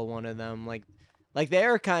gang kill one of them. Like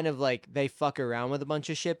they're kind of like, they fuck around with a bunch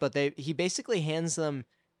of shit, but he basically hands them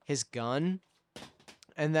his gun,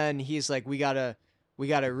 and then he's like, we gotta we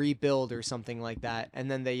got to rebuild or something like that. And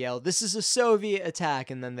then they yell, "This is a Soviet attack."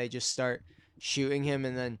 And then they just start shooting him.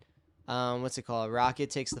 And then, what's it called? Rocket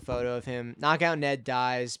takes the photo of him. Knockout Ned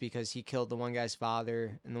dies because he killed the one guy's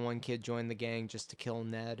father. And the one kid joined the gang just to kill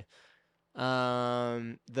Ned.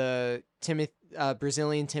 The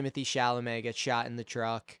Brazilian Timothy Chalamet gets shot in the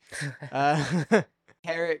truck.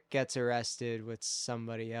 Carrot gets arrested with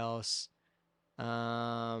somebody else.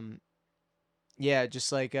 Yeah,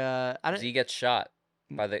 just like I don't. Z gets shot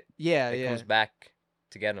by the. Yeah, It yeah. comes back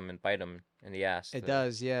to get him and bite him in the ass. It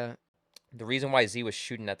does, yeah, The reason why Z was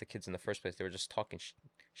shooting at the kids in the first place, they were just talking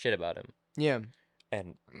shit about him, yeah.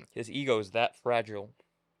 and his ego is that fragile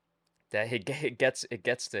that it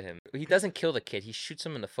gets to him. He doesn't kill the kid; he shoots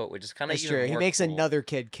him in the foot, which is kind of That's true. He makes another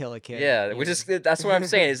kid kill a kid. Yeah, which is that's what I'm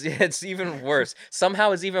saying. It's even worse.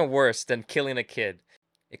 Somehow, it's even worse than killing a kid.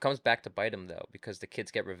 It comes back to bite him though, because the kids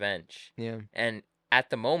get revenge. Yeah. And at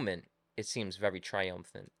the moment, it seems very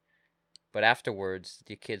triumphant. But afterwards,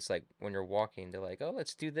 the kids, like, when you're walking, they're like, "Oh,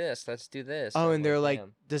 let's do this, let's do this." Oh, I'm and they're like,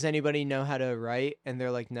 "Damn." "Does anybody know how to write?" And they're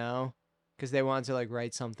like, "No," because they want to like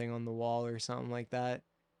write something on the wall or something like that.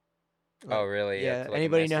 "Oh, really?" Yeah. to, like, a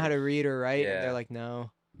Anybody know how to message. read or write? And Yeah. they're like,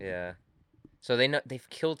 "No." Yeah. So they've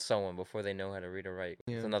killed someone before they know how to read or write.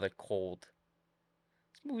 It's Yeah. another cold.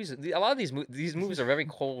 A lot of these movies are very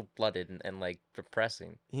cold-blooded and like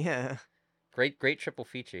depressing. Yeah. Great triple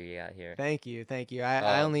feature you got here. Thank you.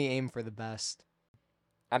 I Um, only aim for the best.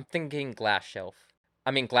 I'm thinking glass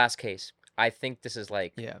case. I think this is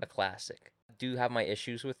like Yeah. a classic. I do have my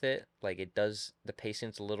issues with it. Like the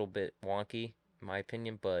pacing's a little bit wonky, in my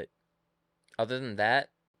opinion, but other than that,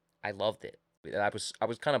 I loved it. I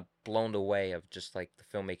was kind of blown away of just like the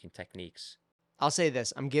filmmaking techniques. I'll say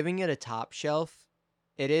this: I'm giving it a top shelf.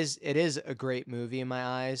 It is a great movie in my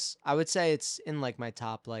eyes. I would say it's in like my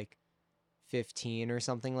top like 15 or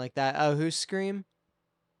something like that. Oh, who's Scream?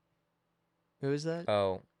 Who is that?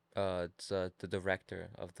 Oh, it's the director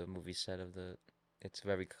of the movie said of the. It's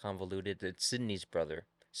very convoluted. It's Sydney's brother.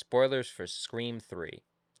 Spoilers for Scream 3,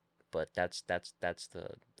 but that's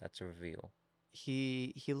a reveal.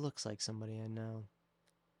 He looks like somebody I know.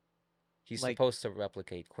 He's Like- supposed to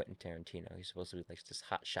replicate Quentin Tarantino. He's supposed to be like this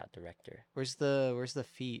hotshot director. Where's the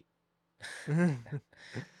feet? I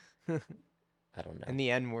don't know. And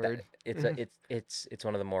the N word. It's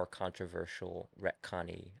one of the more controversial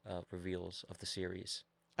retconny reveals of the series.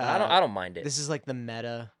 I don't mind it. This is like the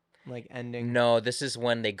meta like ending. No, this is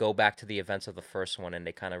when they go back to the events of the first one and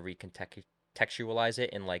they kind of recontextualize it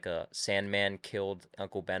in like a Sandman killed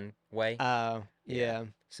Uncle Ben way. Oh, yeah.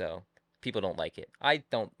 So people don't like it. I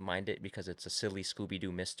don't mind it because it's a silly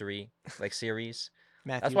Scooby-Doo mystery like series.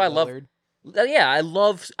 Matthew why I love- Lillard. Yeah, I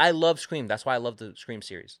love Scream. That's why I love the Scream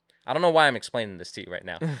series. I don't know why I'm explaining this to you right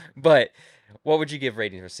now, but what would you give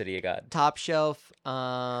rating for City of God? Top shelf.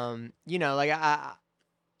 Like I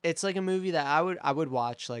it's like a movie that I would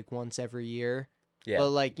watch like once every year. Yeah. But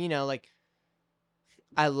like, like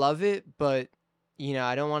I love it, but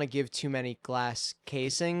I don't want to give too many glass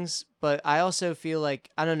casings, but I also feel like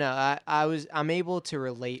I don't know, I'm able to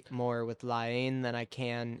relate more with Haine than I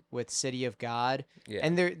can with City of God. Yeah.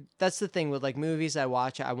 And that's the thing with like movies I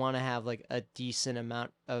watch, I want to have like a decent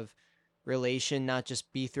amount of relation, not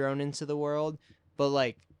just be thrown into the world, but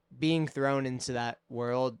like being thrown into that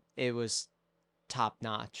world, it was top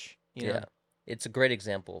notch. You know? It's a great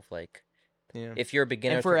example of like Yeah. if you're a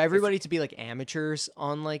beginner And for if- everybody to be like amateurs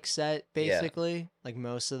on like set, basically, like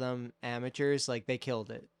most of them amateurs, like they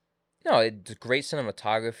killed it. No, it's great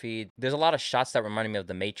cinematography. There's a lot of shots that reminded me of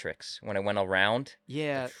The Matrix when it went around.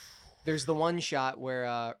 Yeah. There's the one shot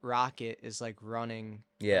where Rocket is like running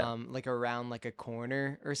Yeah. like around like a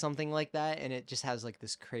corner or something like that, and it just has like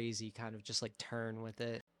this crazy kind of just like turn with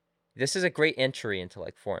it. This is a great entry into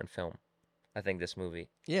like foreign film. I think this movie.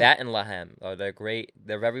 Yeah. That and Lahem. They're great.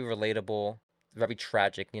 They're very relatable, very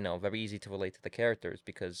tragic, very easy to relate to the characters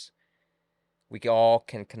because we all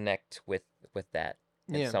can connect with that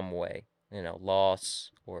in Yeah. some way.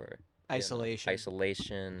 Loss or Isolation.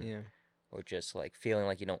 isolation, Yeah. or just like feeling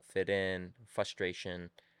like you don't fit in, frustration.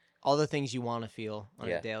 All the things you want to feel on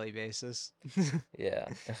Yeah. a daily basis. Yeah.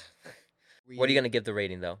 What are you gonna give the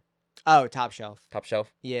rating though? Oh, top shelf. Top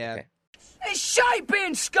shelf? Yeah. Okay. It's shite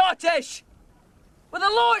being Scottish! With the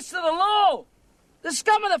lowest of the low! The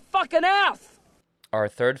scum of the fucking earth! Our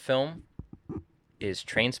third film is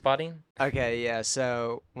Trainspotting. Okay, yeah.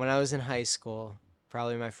 So when I was in high school,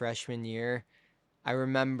 probably my freshman year, I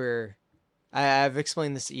remember I've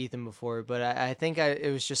explained this to Ethan before, but I think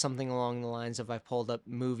it was just something along the lines of I pulled up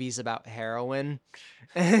movies about heroin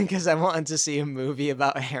because I wanted to see a movie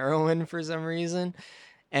about heroin for some reason.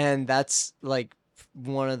 And that's like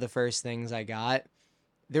one of the first things I got.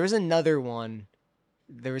 There was another one.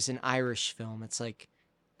 There was an Irish film. It's like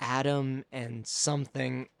Adam and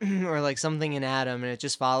something, or like something in Adam, and it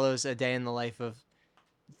just follows a day in the life of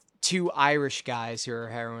two Irish guys who are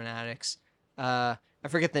heroin addicts. I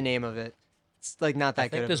forget the name of it. It's like not that I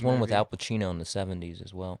good think of there's a one movie. with Al Pacino in the 70s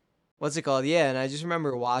as well. What's it called? Yeah, and I just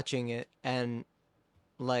remember watching it, and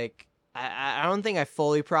like I don't think I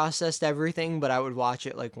fully processed everything, but I would watch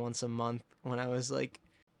it like once a month when I was like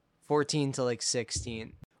 14 to like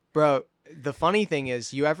 16. Bro, the funny thing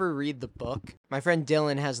is, you ever read the book? My friend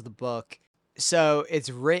Dylan has the book. So it's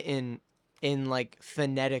written in like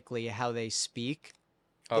phonetically how they speak.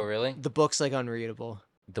 Oh, really? The book's like unreadable.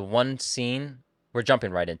 The one scene, we're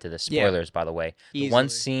jumping right into this. Yeah. Spoilers, by the way. The one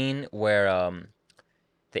Easily. scene where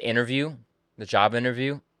the job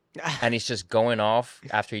interview, and he's just going off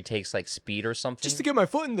after he takes like speed or something. Just to get my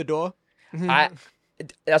foot in the door.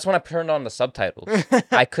 That's when I turned on the subtitles.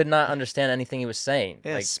 I could not understand anything he was saying.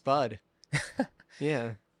 Yeah, Like, Spud.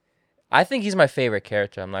 Yeah. I think he's my favorite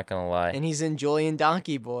character. I'm not gonna lie. And he's in Julian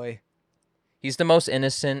Donkey Boy. He's the most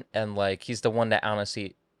innocent, and like he's the one that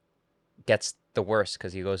honestly gets the worst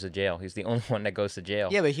because he goes to jail. He's the only one that goes to jail.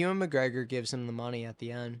 Yeah, but Ewan McGregor gives him the money at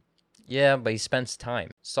the end. Yeah, but he spends time.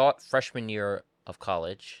 Saw it freshman year of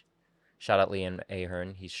college. Shout out Liam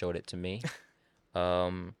Ahern. He showed it to me.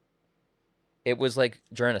 It was like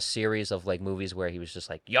during a series of like movies where he was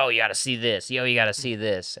just like, yo, you gotta see this. Yo, you gotta see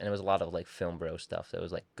this. And it was a lot of like film bro stuff. There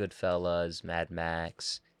was like Goodfellas, Mad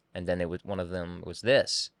Max. And then one of them was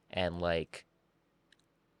this. And like,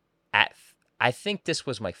 I think this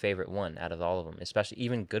was my favorite one out of all of them, especially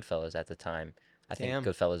even Goodfellas at the time. I think Damn.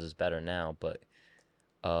 Goodfellas is better now, but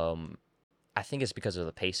I think it's because of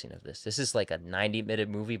the pacing of this. This is like a 90-minute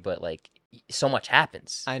movie, but like so much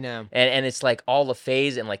happens. I know. And it's like all the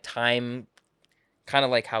phase and like time, kind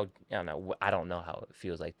of like how, I don't know how it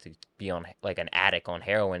feels like to be on like an addict on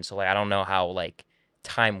heroin. So like I don't know how like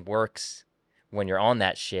time works when you're on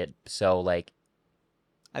that shit. So like,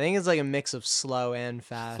 I think it's like a mix of slow and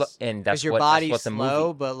fast. and Because that's your what body's that's what the slow,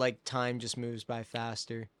 movie. but like time just moves by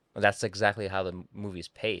faster. That's exactly how the movie's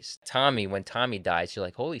paced. When Tommy dies, you're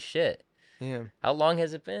like, holy shit. Yeah. How long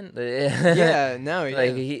has it been? Yeah, no, yeah.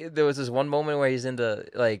 Like there was this one moment where he's in the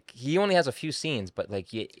like he only has a few scenes, but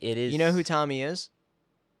like it is. You know who Tommy is?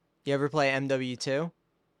 You ever play MW2?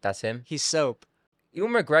 That's him. He's Soap.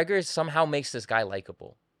 Ewan McGregor somehow makes this guy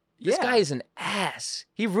likable. This Yeah. guy is an ass.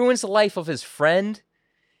 He ruins the life of his friend.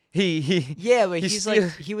 He Yeah, but he he's steal-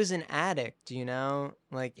 like he was an addict, you know?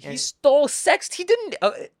 Like he stole sex. He didn't.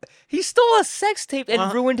 He stole a sex tape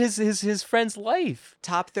and ruined his friend's life.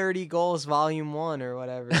 Top 30 Goals Volume 1 or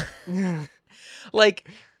whatever. Like,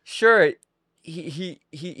 sure,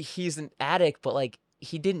 he's an addict, but like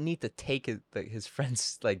he didn't need to take his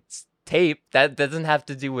friend's like tape. That doesn't have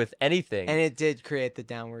to do with anything. And it did create the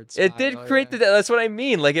downward spiral. It did create yeah. that's what I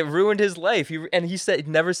mean. Like it ruined his life. He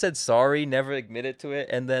never said sorry, never admitted to it,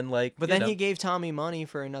 and then like. But you then know. he gave Tommy money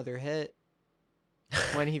for another hit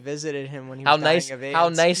when he visited him when he How was dying nice! of AIDS. How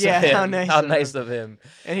nice Yeah, of him! how nice How of nice him. of him!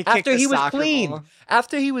 And he kicked After the he was soccer clean. ball.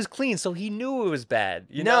 After he was clean, so he knew it was bad.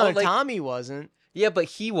 You No, know, like, Tommy wasn't. yeah, but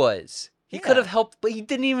he was. He Yeah. could have helped, but he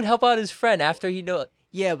didn't even help out his friend after he knew.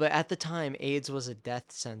 Yeah, but at the time, AIDS was a death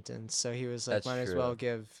sentence, so he was like, That's might as true. well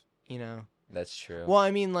give, you know. That's true. Well,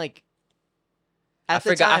 I mean, like, I at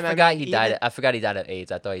the forgot. time, I forgot mean, he died. even- I forgot he died of AIDS.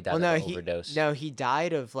 I thought he died Well, of no, an overdose. No, he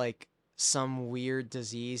died of like some weird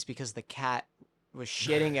disease because the cat was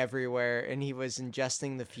shitting everywhere and he was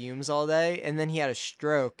ingesting the fumes all day, and then he had a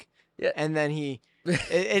stroke. Yeah. And then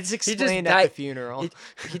it's just explained at died- the funeral.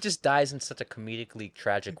 He just dies in such a comedically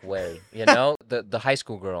tragic way. You know, the high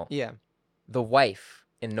school girl, Yeah, the wife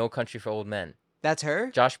in No Country for Old Men, that's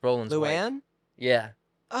her. Josh Brolin's wife. Luann. Yeah.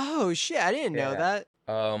 Oh shit, I didn't know Yeah.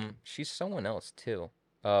 that. She's someone else too.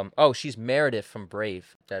 She's Meredith from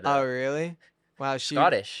Brave. That Oh really? Wow, she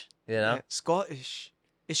Scottish. You know, Yeah, Scottish.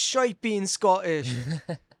 It's shite being Scottish.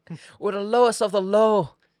 we're the lowest of the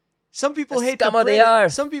low. Some people The hate the scum of the British.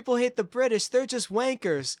 earth. Some people hate the British. They're just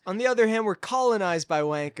wankers. On the other hand, we're colonized by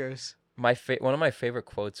wankers. One of my favorite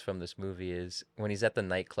quotes from this movie is when he's at the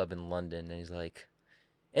nightclub in London and he's like,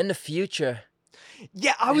 "In the future,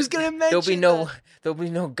 Yeah, I was gonna mention there'll be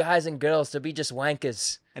no guys and girls. There'll be just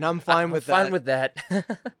wankers." and I'm fine I'm with fine that. with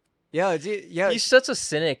that. Yeah, dude, yeah. He's such a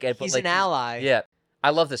cynic. But He's like, an ally. Yeah,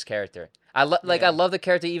 I love this character. I Yeah. love the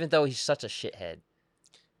character even though he's such a shithead.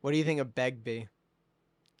 What do you think of Begbie?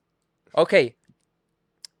 Okay.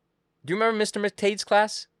 Do you remember Mr. McTade's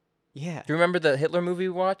class? Yeah, Do you remember the Hitler movie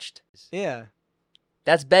we watched? yeah.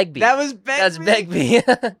 That's Begbie. That was Begbie. That's Begbie.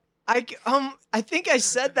 I think I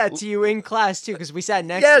said that to you in class too, because we sat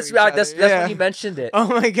next Yes, to each other. that's Yeah. when you mentioned it. Oh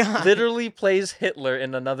my god. Literally plays Hitler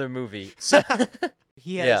in another movie. So,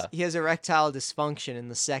 He Yeah. has erectile dysfunction in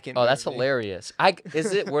the second oh, that's movie. hilarious.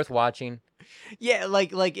 Is it worth watching? Yeah,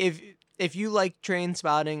 like if you like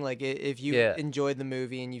Trainspotting, like if you Yeah. enjoyed the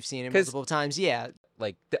movie and you've seen it 'Cause- multiple times, yeah.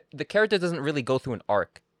 Like the character doesn't really go through an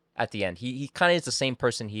arc at the end. He kind of is the same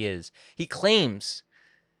person he is. He claims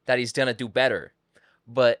that he's gonna do better,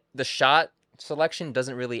 but the shot selection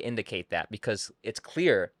doesn't really indicate that because it's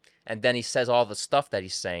clear. And then he says all the stuff that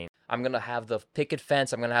he's saying. I'm gonna have the picket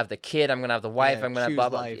fence. I'm gonna have the kid. I'm gonna have the wife. Yeah, I'm gonna have choose blah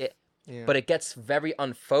blah. life. Yeah. But it gets very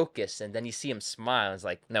unfocused, and then you see him smile. It's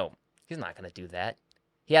like, no, he's not gonna do that.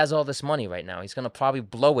 He has all this money right now. He's gonna probably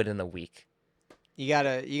blow it in a week. You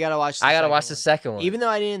gotta watch. I gotta watch the second one. Even though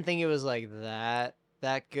I didn't think it was like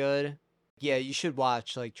that good. Yeah, you should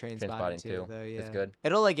watch like Trainspotting Trainspotting too. too. Though, yeah, It's good.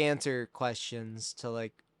 It'll like answer questions to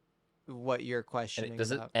like what you're And questioning.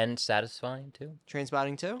 does it about. end satisfying too?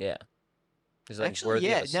 Trainspotting too? Yeah. Is it, like, Actually, worthy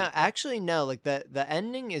of yeah. a No, sequel? actually, no. Like the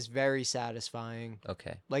ending is very satisfying.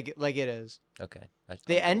 Okay. Like it is. Okay.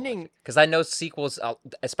 The ending. Because I know sequels,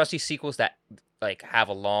 especially sequels that like have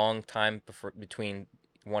a long time between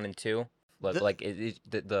 1 and 2.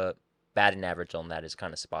 The batting average on that is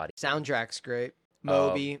kind of spotty. Soundtrack's great.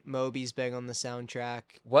 Moby's big on the soundtrack.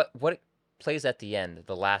 What plays at the end?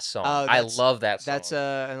 The last song. Oh, I love that song. That's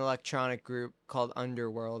an electronic group called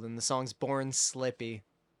Underworld, and the song's "Born Slippy."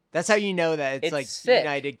 That's how you know that it's like sick.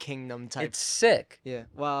 United Kingdom type. It's sick. Yeah.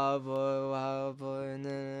 Wild boy,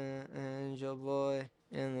 angel boy,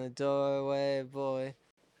 in the doorway, boy.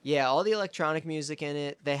 Yeah, all the electronic music in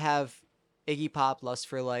it. They have Iggy Pop, "Lust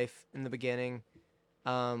for Life" in the beginning.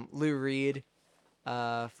 Lou Reed,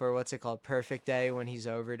 for what's it called, "Perfect Day" when he's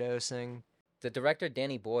overdosing. The director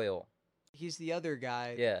Danny Boyle. He's the other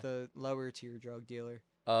guy, Yeah. the lower tier drug dealer.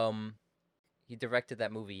 He directed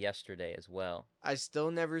that movie Yesterday as well. I still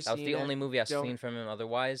never That was seen the it. only movie I've Don't- seen from him.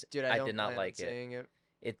 Otherwise, Dude, I don't did not plan on like it. seeing it.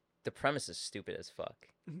 The premise is stupid as fuck.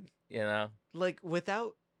 You know? Like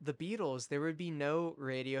without the Beatles, there would be no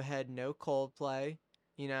Radiohead, no Coldplay.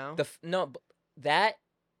 You know. That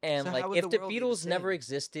and So like how would if the the world be the Beatles never same?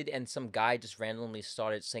 existed and some guy just randomly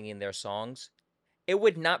started singing their songs, it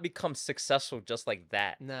would not become successful just like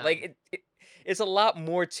that. No. Like it's a lot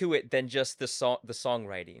more to it than just the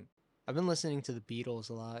songwriting. I've been listening to the Beatles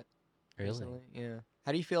a lot. Really? Recently. Yeah.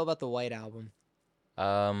 How do you feel about the White Album?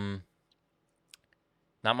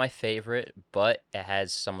 Not my favorite, but it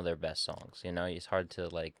has some of their best songs. You know, it's hard to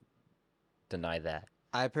like deny that.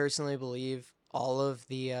 I personally believe all of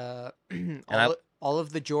the I- all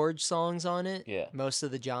of the George songs on it. Yeah. Most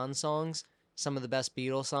of the John songs, some of the best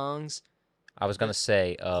Beatles songs. I was gonna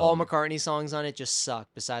say Paul McCartney songs on it just suck.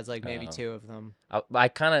 Besides like maybe Oh. 2 of them. I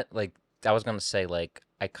kind of like. I was gonna say like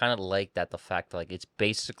I kind of like that the fact like it's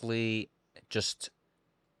basically just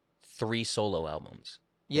 3 solo albums.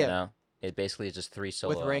 Yeah. You know, it basically is just 3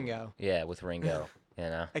 solo. With Ringo. albums. Yeah, with Ringo. You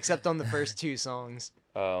know. Except on the first 2 songs.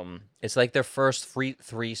 It's like their first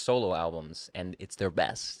three solo albums, and it's their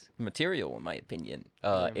best material in my opinion.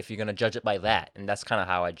 If you're gonna judge it by that, and that's kind of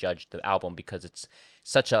how I judge the album because it's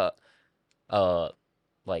such a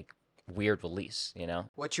like weird release. You know,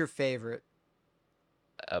 What's your favorite?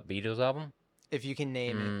 a Beatles album. If you can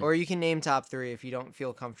name Mm. it. Or you can name top 3 if you don't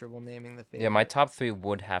feel comfortable naming the favorite. Yeah, my top 3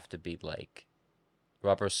 would have to be like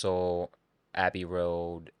Rubber Soul, Abbey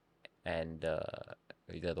Road, and the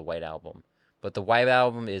White Album. But the White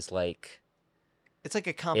Album is like It's like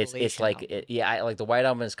a compilation. it's like album. I like the White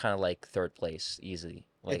Album is kind of like 3rd place easily.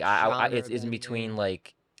 Like It's it's genre in bending. between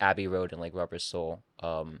like Abbey Road and like Rubber Soul.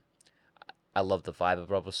 I love the vibe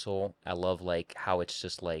of Rubber Soul. I love like how it's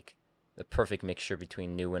just like the perfect mixture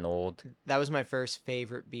between new and old. That was my first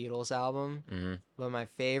favorite Beatles album. Hmm But my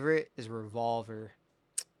favorite is Revolver.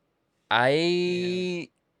 I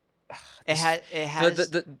It has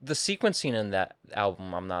the sequencing in that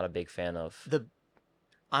album I'm not a big fan of.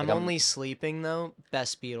 I'm Like, Only Sleeping though,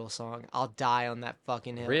 best Beatles song. I'll die on that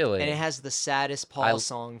fucking hill. Really? And it has the saddest Paul I-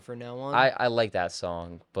 song for no one. I like that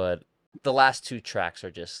song, but the last 2 tracks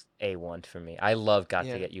are just A1 for me. I love Got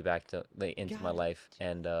Yeah. to Get You Back to into My Got Life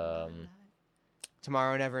and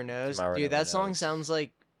Tomorrow Never Knows. Tomorrow Dude, Never that song Knows. sounds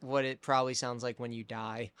like what it probably sounds like when you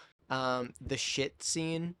die. The shit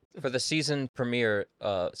scene. for the season premiere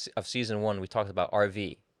of season 1 we talked about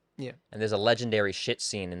RV. Yeah. And there's a legendary shit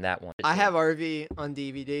scene in that one. I have RV on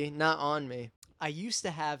DVD, not on me. I used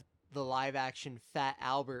to have the live action Fat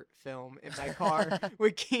Albert film in my car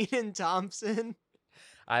with Kenan Thompson.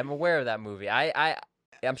 I'm aware of that movie. I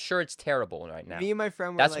I'm sure it's terrible right now. Me and my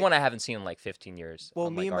friend were That's like, one I haven't seen in like 15 years. well,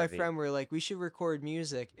 on, me like, and my RV. friend were like, we should record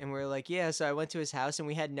music, and we're like, yeah. So I went to his house, and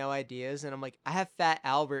we had no ideas, and I'm like, I have Fat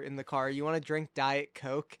Albert in the car. You want to drink Diet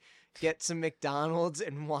Coke, get some McDonald's,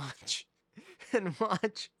 and watch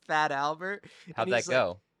Fat Albert? How'd And that he's like,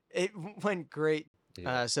 go? it went great.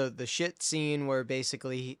 Yeah. So the shit scene where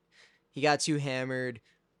basically he got too hammered,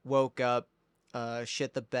 woke up,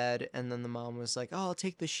 shit the bed, and then the mom was like, "Oh, I'll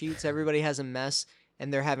take the sheets. Everybody has a mess."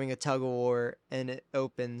 And they're having a tug of war, and it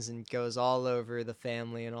opens and goes all over the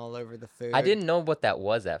family and all over the food. I didn't know what that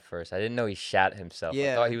was at first. I didn't know he shot himself. I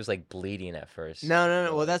Yeah. thought he was like bleeding at first.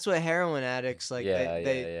 No. Well, that's what heroin addicts like. Yeah,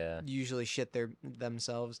 they yeah. usually shit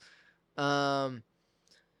themselves.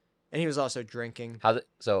 And he was also drinking.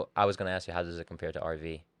 So I was gonna ask you, how does it compare to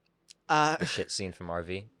RV? The shit scene from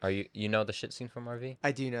RV. You know the shit scene from RV?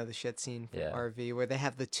 I do know the shit scene from Yeah. RV where they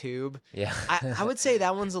have the tube. Yeah. I would say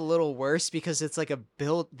that one's a little worse because it's like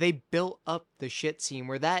they built up the shit scene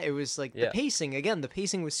where it was like the Yeah.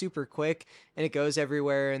 pacing was super quick and it goes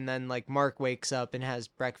everywhere, and then like Mark wakes up and has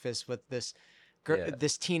breakfast with this Yeah.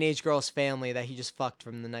 this teenage girl's family that he just fucked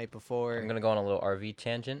from the night before. I'm gonna go on a little RV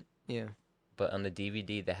tangent. Yeah. But on the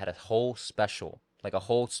DVD, they had a whole special, like a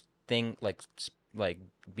whole thing, like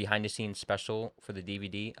behind the scenes special for the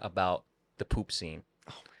DVD about the poop scene.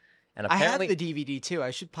 And I have apparently, the DVD too.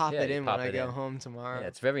 I should pop Yeah, it you in pop when I it go in. home tomorrow. yeah,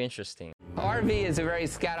 it's very interesting. RV is a very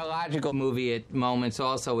scatological movie at moments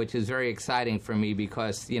also, which is very exciting for me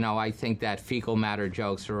because, I think that fecal matter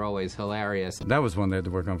jokes are always hilarious. That was one they had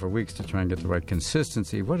to work on for weeks to try and get the right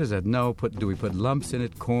consistency. What is that? No, do we put lumps in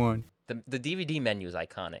it? Corn? The DVD menu is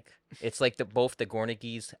iconic. It's like both the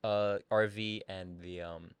Gornigies RV and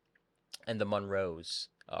the Monroe's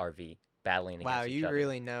RV battling against Wow, each you other.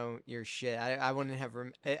 really know your shit. I wouldn't have.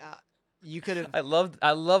 You could have. I love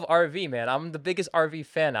RV, man. I'm the biggest RV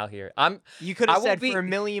fan out here. You could I have will said be- for $1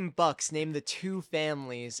 million, name the two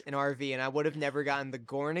families in RV, and I would have never gotten the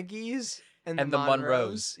Gornigies and the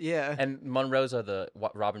Monroes. Yeah, And Monroe's are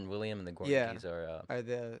Robin Williams, and the Yeah. Gornigies are are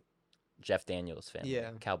the Jeff Daniels' family.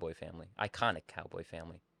 Yeah. Cowboy family. Iconic cowboy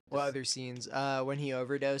family. what other scenes? When he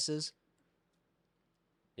overdoses.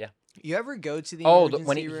 Yeah. You ever go to the Oh, emergency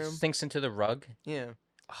when he room? sinks into the rug. Yeah.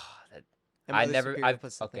 Oh, that, And Mother Superior I've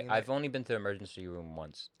puts the thing in there. I've only been to the emergency room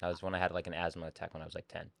once. That was when I had like an asthma attack when I was like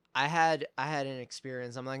 10. I had an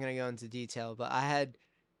experience. I'm not gonna go into detail, but I had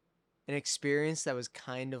an experience that was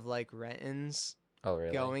kind of like Renton's. Oh,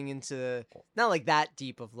 really? Going into not like that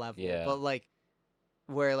deep of level, Yeah. but like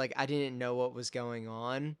where like I didn't know what was going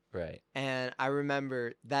on, Right. and I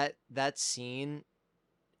remember that scene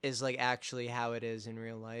is like actually how it is in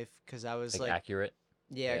real life because I was like accurate.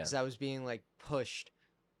 yeah, Yeah. because I was being like pushed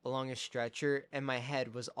along a stretcher, and my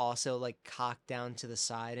head was also like cocked down to the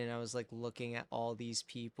side, and I was like looking at all these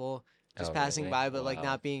people just Oh, passing really? by, but like Wow.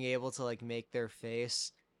 not being able to like make their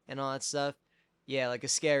face and all that stuff. Yeah, like a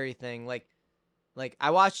scary thing. Like I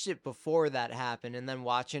watched it before that happened, and then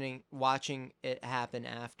watching it happen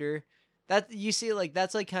after. That you see, like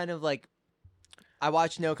that's like kind of like I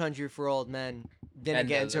watched No Country for Old Men, didn't And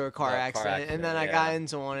get the- into a car the car accident, and then I accident, got yeah.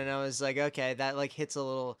 into one, and I was like, okay, that like hits a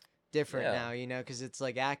little different Yeah. now, because it's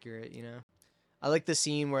like accurate, I like the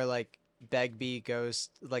scene where like Begbie goes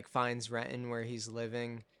like finds Renton where he's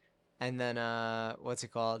living, and then what's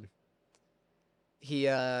it called?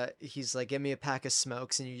 He's like, give me a pack of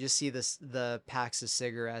smokes, and you just see the packs of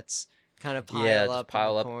cigarettes kind of pile Yeah, up just pile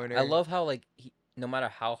in the up. corner. I love how like no matter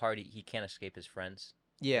how hard he can't escape his friends.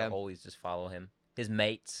 Yeah. They'll always just follow him. His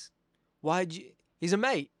mates. Why'd you? He's a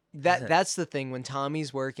mate. That's the thing. When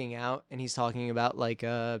Tommy's working out and he's talking about like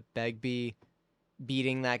Begbie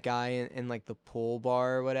beating that guy in like the pool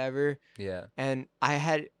bar or whatever, Yeah. and I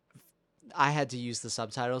had to use the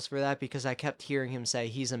subtitles for that because I kept hearing him say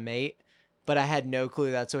he's a mate, but I had no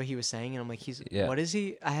clue that's what he was saying, and I'm like, Yeah. what is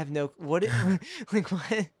he? I have no what like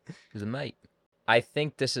what? He's a mate. I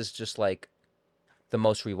think this is just like the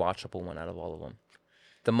most rewatchable one out of all of them.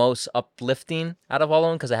 The most uplifting out of all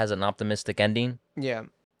of them because it has an optimistic ending. Yeah,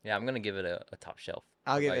 Yeah, I'm gonna give it a top shelf.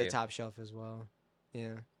 I'll What give about it a you? top shelf as well.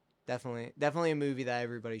 Yeah, definitely a movie that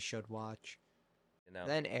everybody should watch. You know?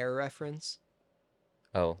 Then Air reference.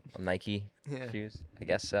 Oh, Nike Yeah. shoes. I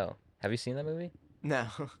guess so. Have you seen that movie? No.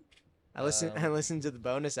 I listened to the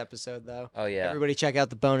bonus episode though. Oh yeah, Everybody check out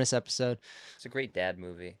the bonus episode. it's a great dad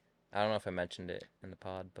movie. I don't know if I mentioned it in the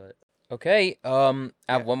pod, but okay. I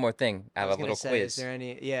have one more thing. I have was a gonna little say, quiz. Is there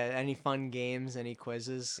any fun games, any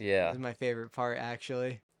quizzes? Yeah. This is my favorite part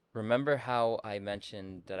actually. Remember how I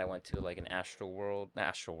mentioned that I went to like an Astral World,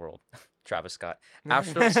 Travis Scott,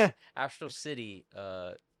 Astral City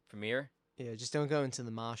premiere? Yeah, just don't go into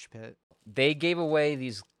the mosh pit. They gave away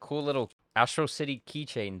these cool little Astro City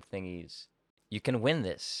keychain thingies. You can win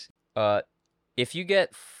this. If you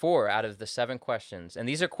get 4 out of the 7 questions, and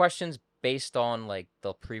these are questions based on like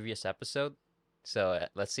the previous episode, so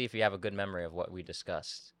let's see if you have a good memory of what we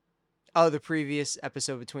discussed. Oh, the previous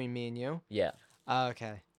episode between me and you? Yeah.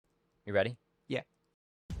 Okay. You ready? Yeah.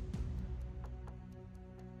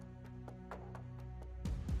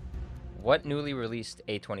 What newly released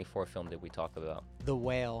A24 film did we talk about? The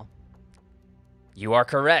Whale. You are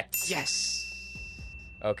correct. Yes.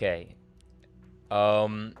 Okay.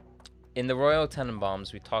 In the Royal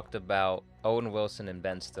Tenenbaums, we talked about Owen Wilson and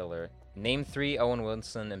Ben Stiller. Name 3 Owen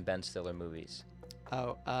Wilson and Ben Stiller movies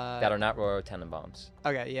Oh, that are not Royal Tenenbaums.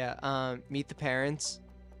 okay, yeah. Meet the Parents.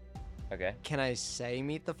 Okay. Can I say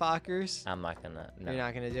Meet the Fockers? I'm not gonna. No, You're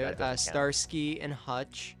not gonna do that it. doesn't count. Starsky and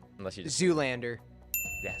Hutch. Unless you just. Zoolander.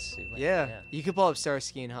 Yes. Zoolander, Yeah. You could pull up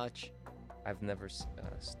Starsky and Hutch. I've never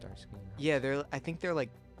Starsky. Yeah, I think they're like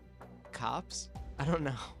cops. I don't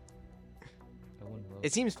know. Owen Wilson.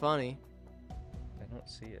 It seems funny. I don't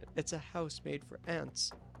see it. It's a house made for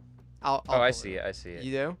ants. Oh, I see it. I see it.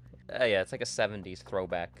 You do? Yeah, it's like a 70s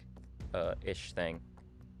throwback, ish thing.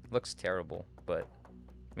 Looks terrible, but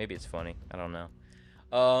maybe it's funny. I don't know.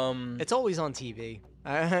 It's always on TV.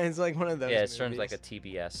 It's like one of those. Yeah, it turns movies. like a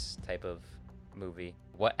TBS type of movie.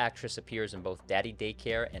 What actress appears in both Daddy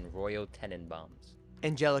Daycare and Royal Tenenbaums?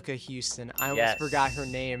 Angelica Houston. I almost Yes. forgot her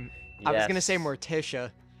name. I was gonna say Yes.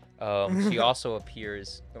 Morticia. She also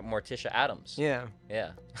appears Morticia Adams. Yeah.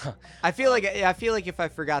 Yeah. I feel like if I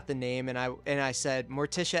forgot the name and I said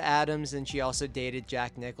Morticia Adams and she also dated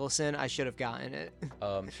Jack Nicholson, I should have gotten it.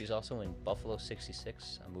 She's also in Buffalo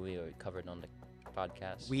 66, a movie we covered on the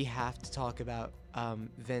podcast. We have to talk about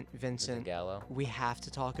Vincent Gallo. We have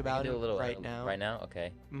to talk We can about do it a little right now. Right now,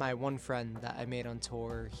 okay. My one friend that I made on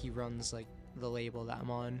tour, he runs like the label that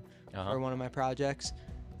I'm on Uh-huh. for one of my projects.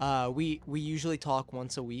 We usually talk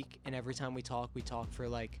once a week, and every time we talk for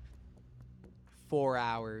like 4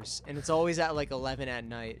 hours, and it's always at like 11 at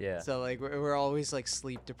night. Yeah. So like we're always like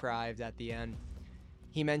sleep deprived at the end.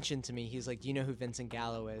 He mentioned to me, he's like, "Do you know who Vincent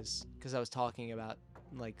Gallo is?" Because I was talking about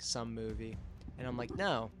like some movie, and I'm like,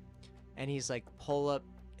 "No," and he's like, "Pull up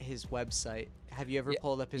his website." Have you ever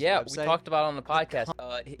pulled up his website? We talked about it on the podcast.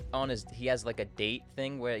 He has like a date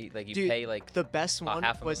thing where you Dude, pay like the best one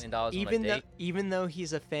was $500,000 on a even though date. even though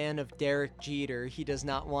he's a fan of Derek Jeter, he does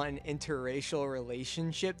not want an interracial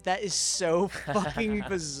relationship. That is so fucking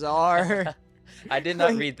bizarre. I did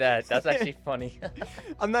not Like- read that. That's actually funny.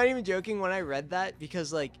 I'm not even joking when I read that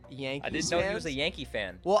because like Yankees I didn't know he was fans- a Yankee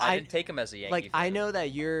fan. Well, I didn't take him as a Yankee like fan. I know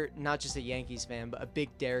that you're not just a Yankees fan, but a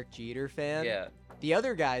big Derek Jeter fan. Yeah. The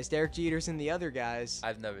other guys, Derek Jeter's and the other guys.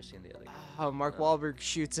 I've never seen the other guy. Oh, Mark Wahlberg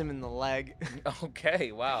shoots him in the leg.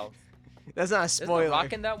 Okay, wow. That's not a Isn't spoiler. The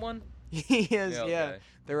Rock in that one? He is, Yeah, yeah. okay.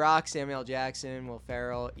 The Rock, Samuel L. Jackson, Will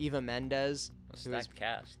Ferrell, Eva Mendes. who is- Stacked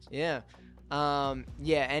cast. Yeah.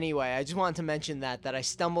 Yeah, anyway, I just wanted to mention that I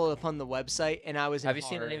stumbled upon the website and I was in Have you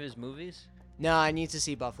seen horror. any of his movies? No, I need to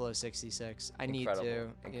see Buffalo 66. I need to.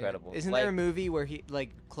 Incredible, Yeah. incredible. Isn't there a Like- movie where he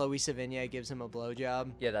like Chloe Sevigny gives him a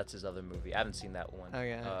blowjob? Yeah, that's his other movie. I haven't seen that one.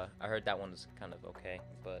 Okay. I heard that one's kind of okay,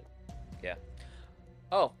 but yeah.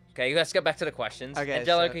 Oh, okay. Let's get back to the questions. Okay,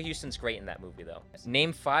 Angelica so- Houston's great in that movie, though.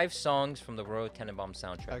 Name 5 songs from the Royal Tenenbaum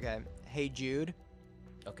soundtrack. Okay. Hey Jude.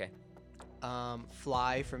 Okay.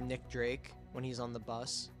 Fly from Nick Drake when he's on the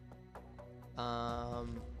bus.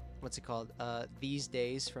 What's it called? These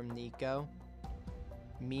Days from Nico.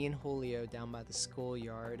 Me and Julio down by the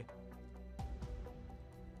schoolyard.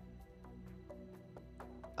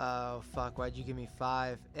 Oh fuck, why'd you give me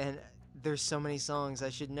 5? And there's so many songs, I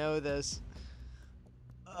should know this.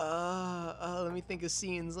 Let me think of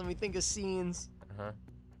scenes. Uh-huh.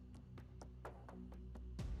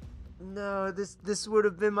 No, this would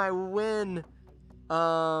have been my win.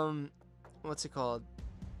 What's it called?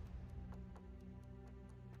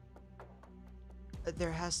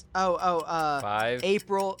 There has 5.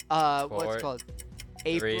 April what's 4, it called?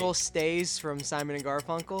 3. April Stays from Simon and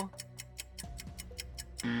Garfunkel.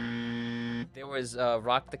 There was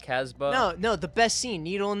Rock the Casbah. No, the best scene,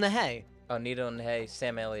 Needle in the Hay. Oh, Needle and Hay,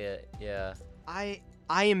 Sam Elliott. Yeah. I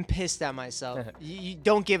am pissed at myself. You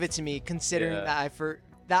don't give it to me, considering Yeah.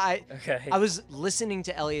 Okay. I was listening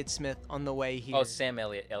to Elliott Smith on the way here. Oh, Sam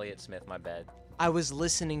Elliott. Elliott Smith. My bad. I was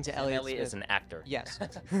listening to Sam Elliott Elliott Smith. is an actor. Yes.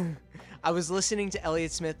 I was listening to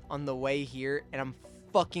Elliott Smith on the way here, and I'm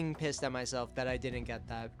fucking pissed at myself that I didn't get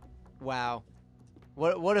that. Wow.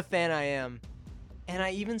 What a fan I am. And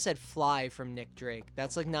I even said Fly from Nick Drake.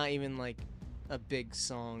 That's like not even like a big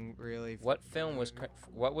song really. What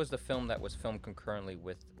was the film that was filmed concurrently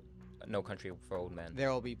with No Country for Old Men?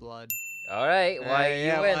 There'll Be Blood. All right. Why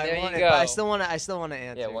yeah, you win? I There want you it, go. but I still want to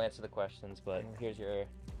answer. Yeah, we'll answer the questions, but here's your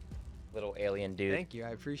little alien dude. Thank you. I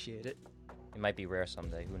appreciate it. It might be rare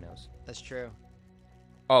someday. Who knows? That's true.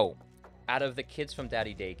 Oh, out of the kids from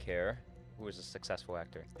Daddy Daycare, who was a successful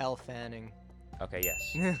actor? Elle Fanning. Okay,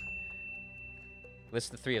 yes.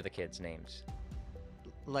 List the 3 of the kids' names.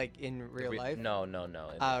 Like in real life? No.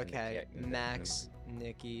 Okay. Max,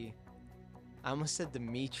 Nikki. I almost said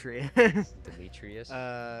Demetrius. Demetrius.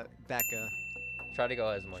 Becca. Try to go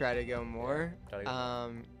as much. Try to go more. Try to go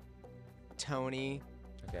more. Tony.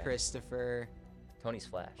 Okay. Christopher. Tony's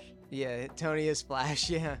Flash. Yeah, Tony is Flash.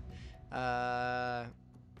 Yeah.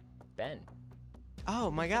 Ben.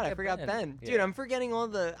 Oh my God, I forgot Ben. Dude, Yeah. I'm forgetting all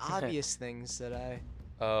the obvious things that I.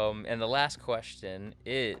 And the last question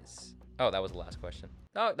is. Oh, that was the last question.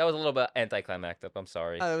 Oh, that was a little bit anticlimactic. I'm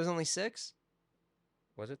sorry. Oh, there was only 6.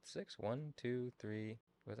 Was it 6? 1, 2, 3.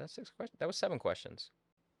 Was that 6 questions? That was 7 questions.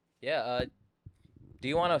 Yeah. Do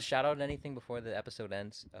you want to shout out anything before the episode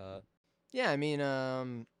ends? Yeah, I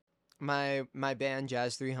mean, my band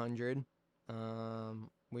Jazz 300.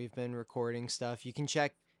 We've been recording stuff. You can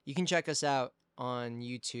check us out on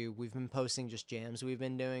YouTube. We've been posting just jams we've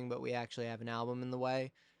been doing, but we actually have an album in the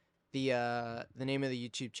way. The name of the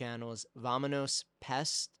YouTube channel is Vamonos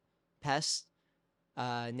Pest,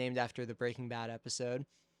 named after the Breaking Bad episode.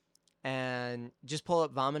 And just pull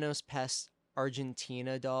up Vamonos Pest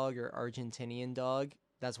Argentina Dog or Argentinian Dog.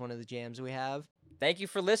 That's one of the jams we have. Thank you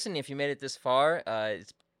for listening. If you made it this far,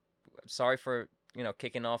 sorry for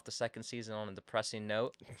kicking off the second season on a depressing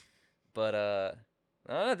note, but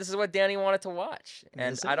this is what Danny wanted to watch,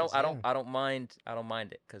 and I don't mind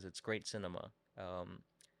it because it's great cinema.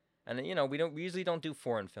 And we usually don't do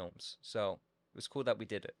foreign films, so it was cool that we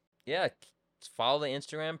did it. Yeah, follow the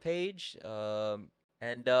Instagram page,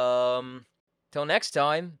 and till next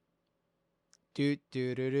time. Do.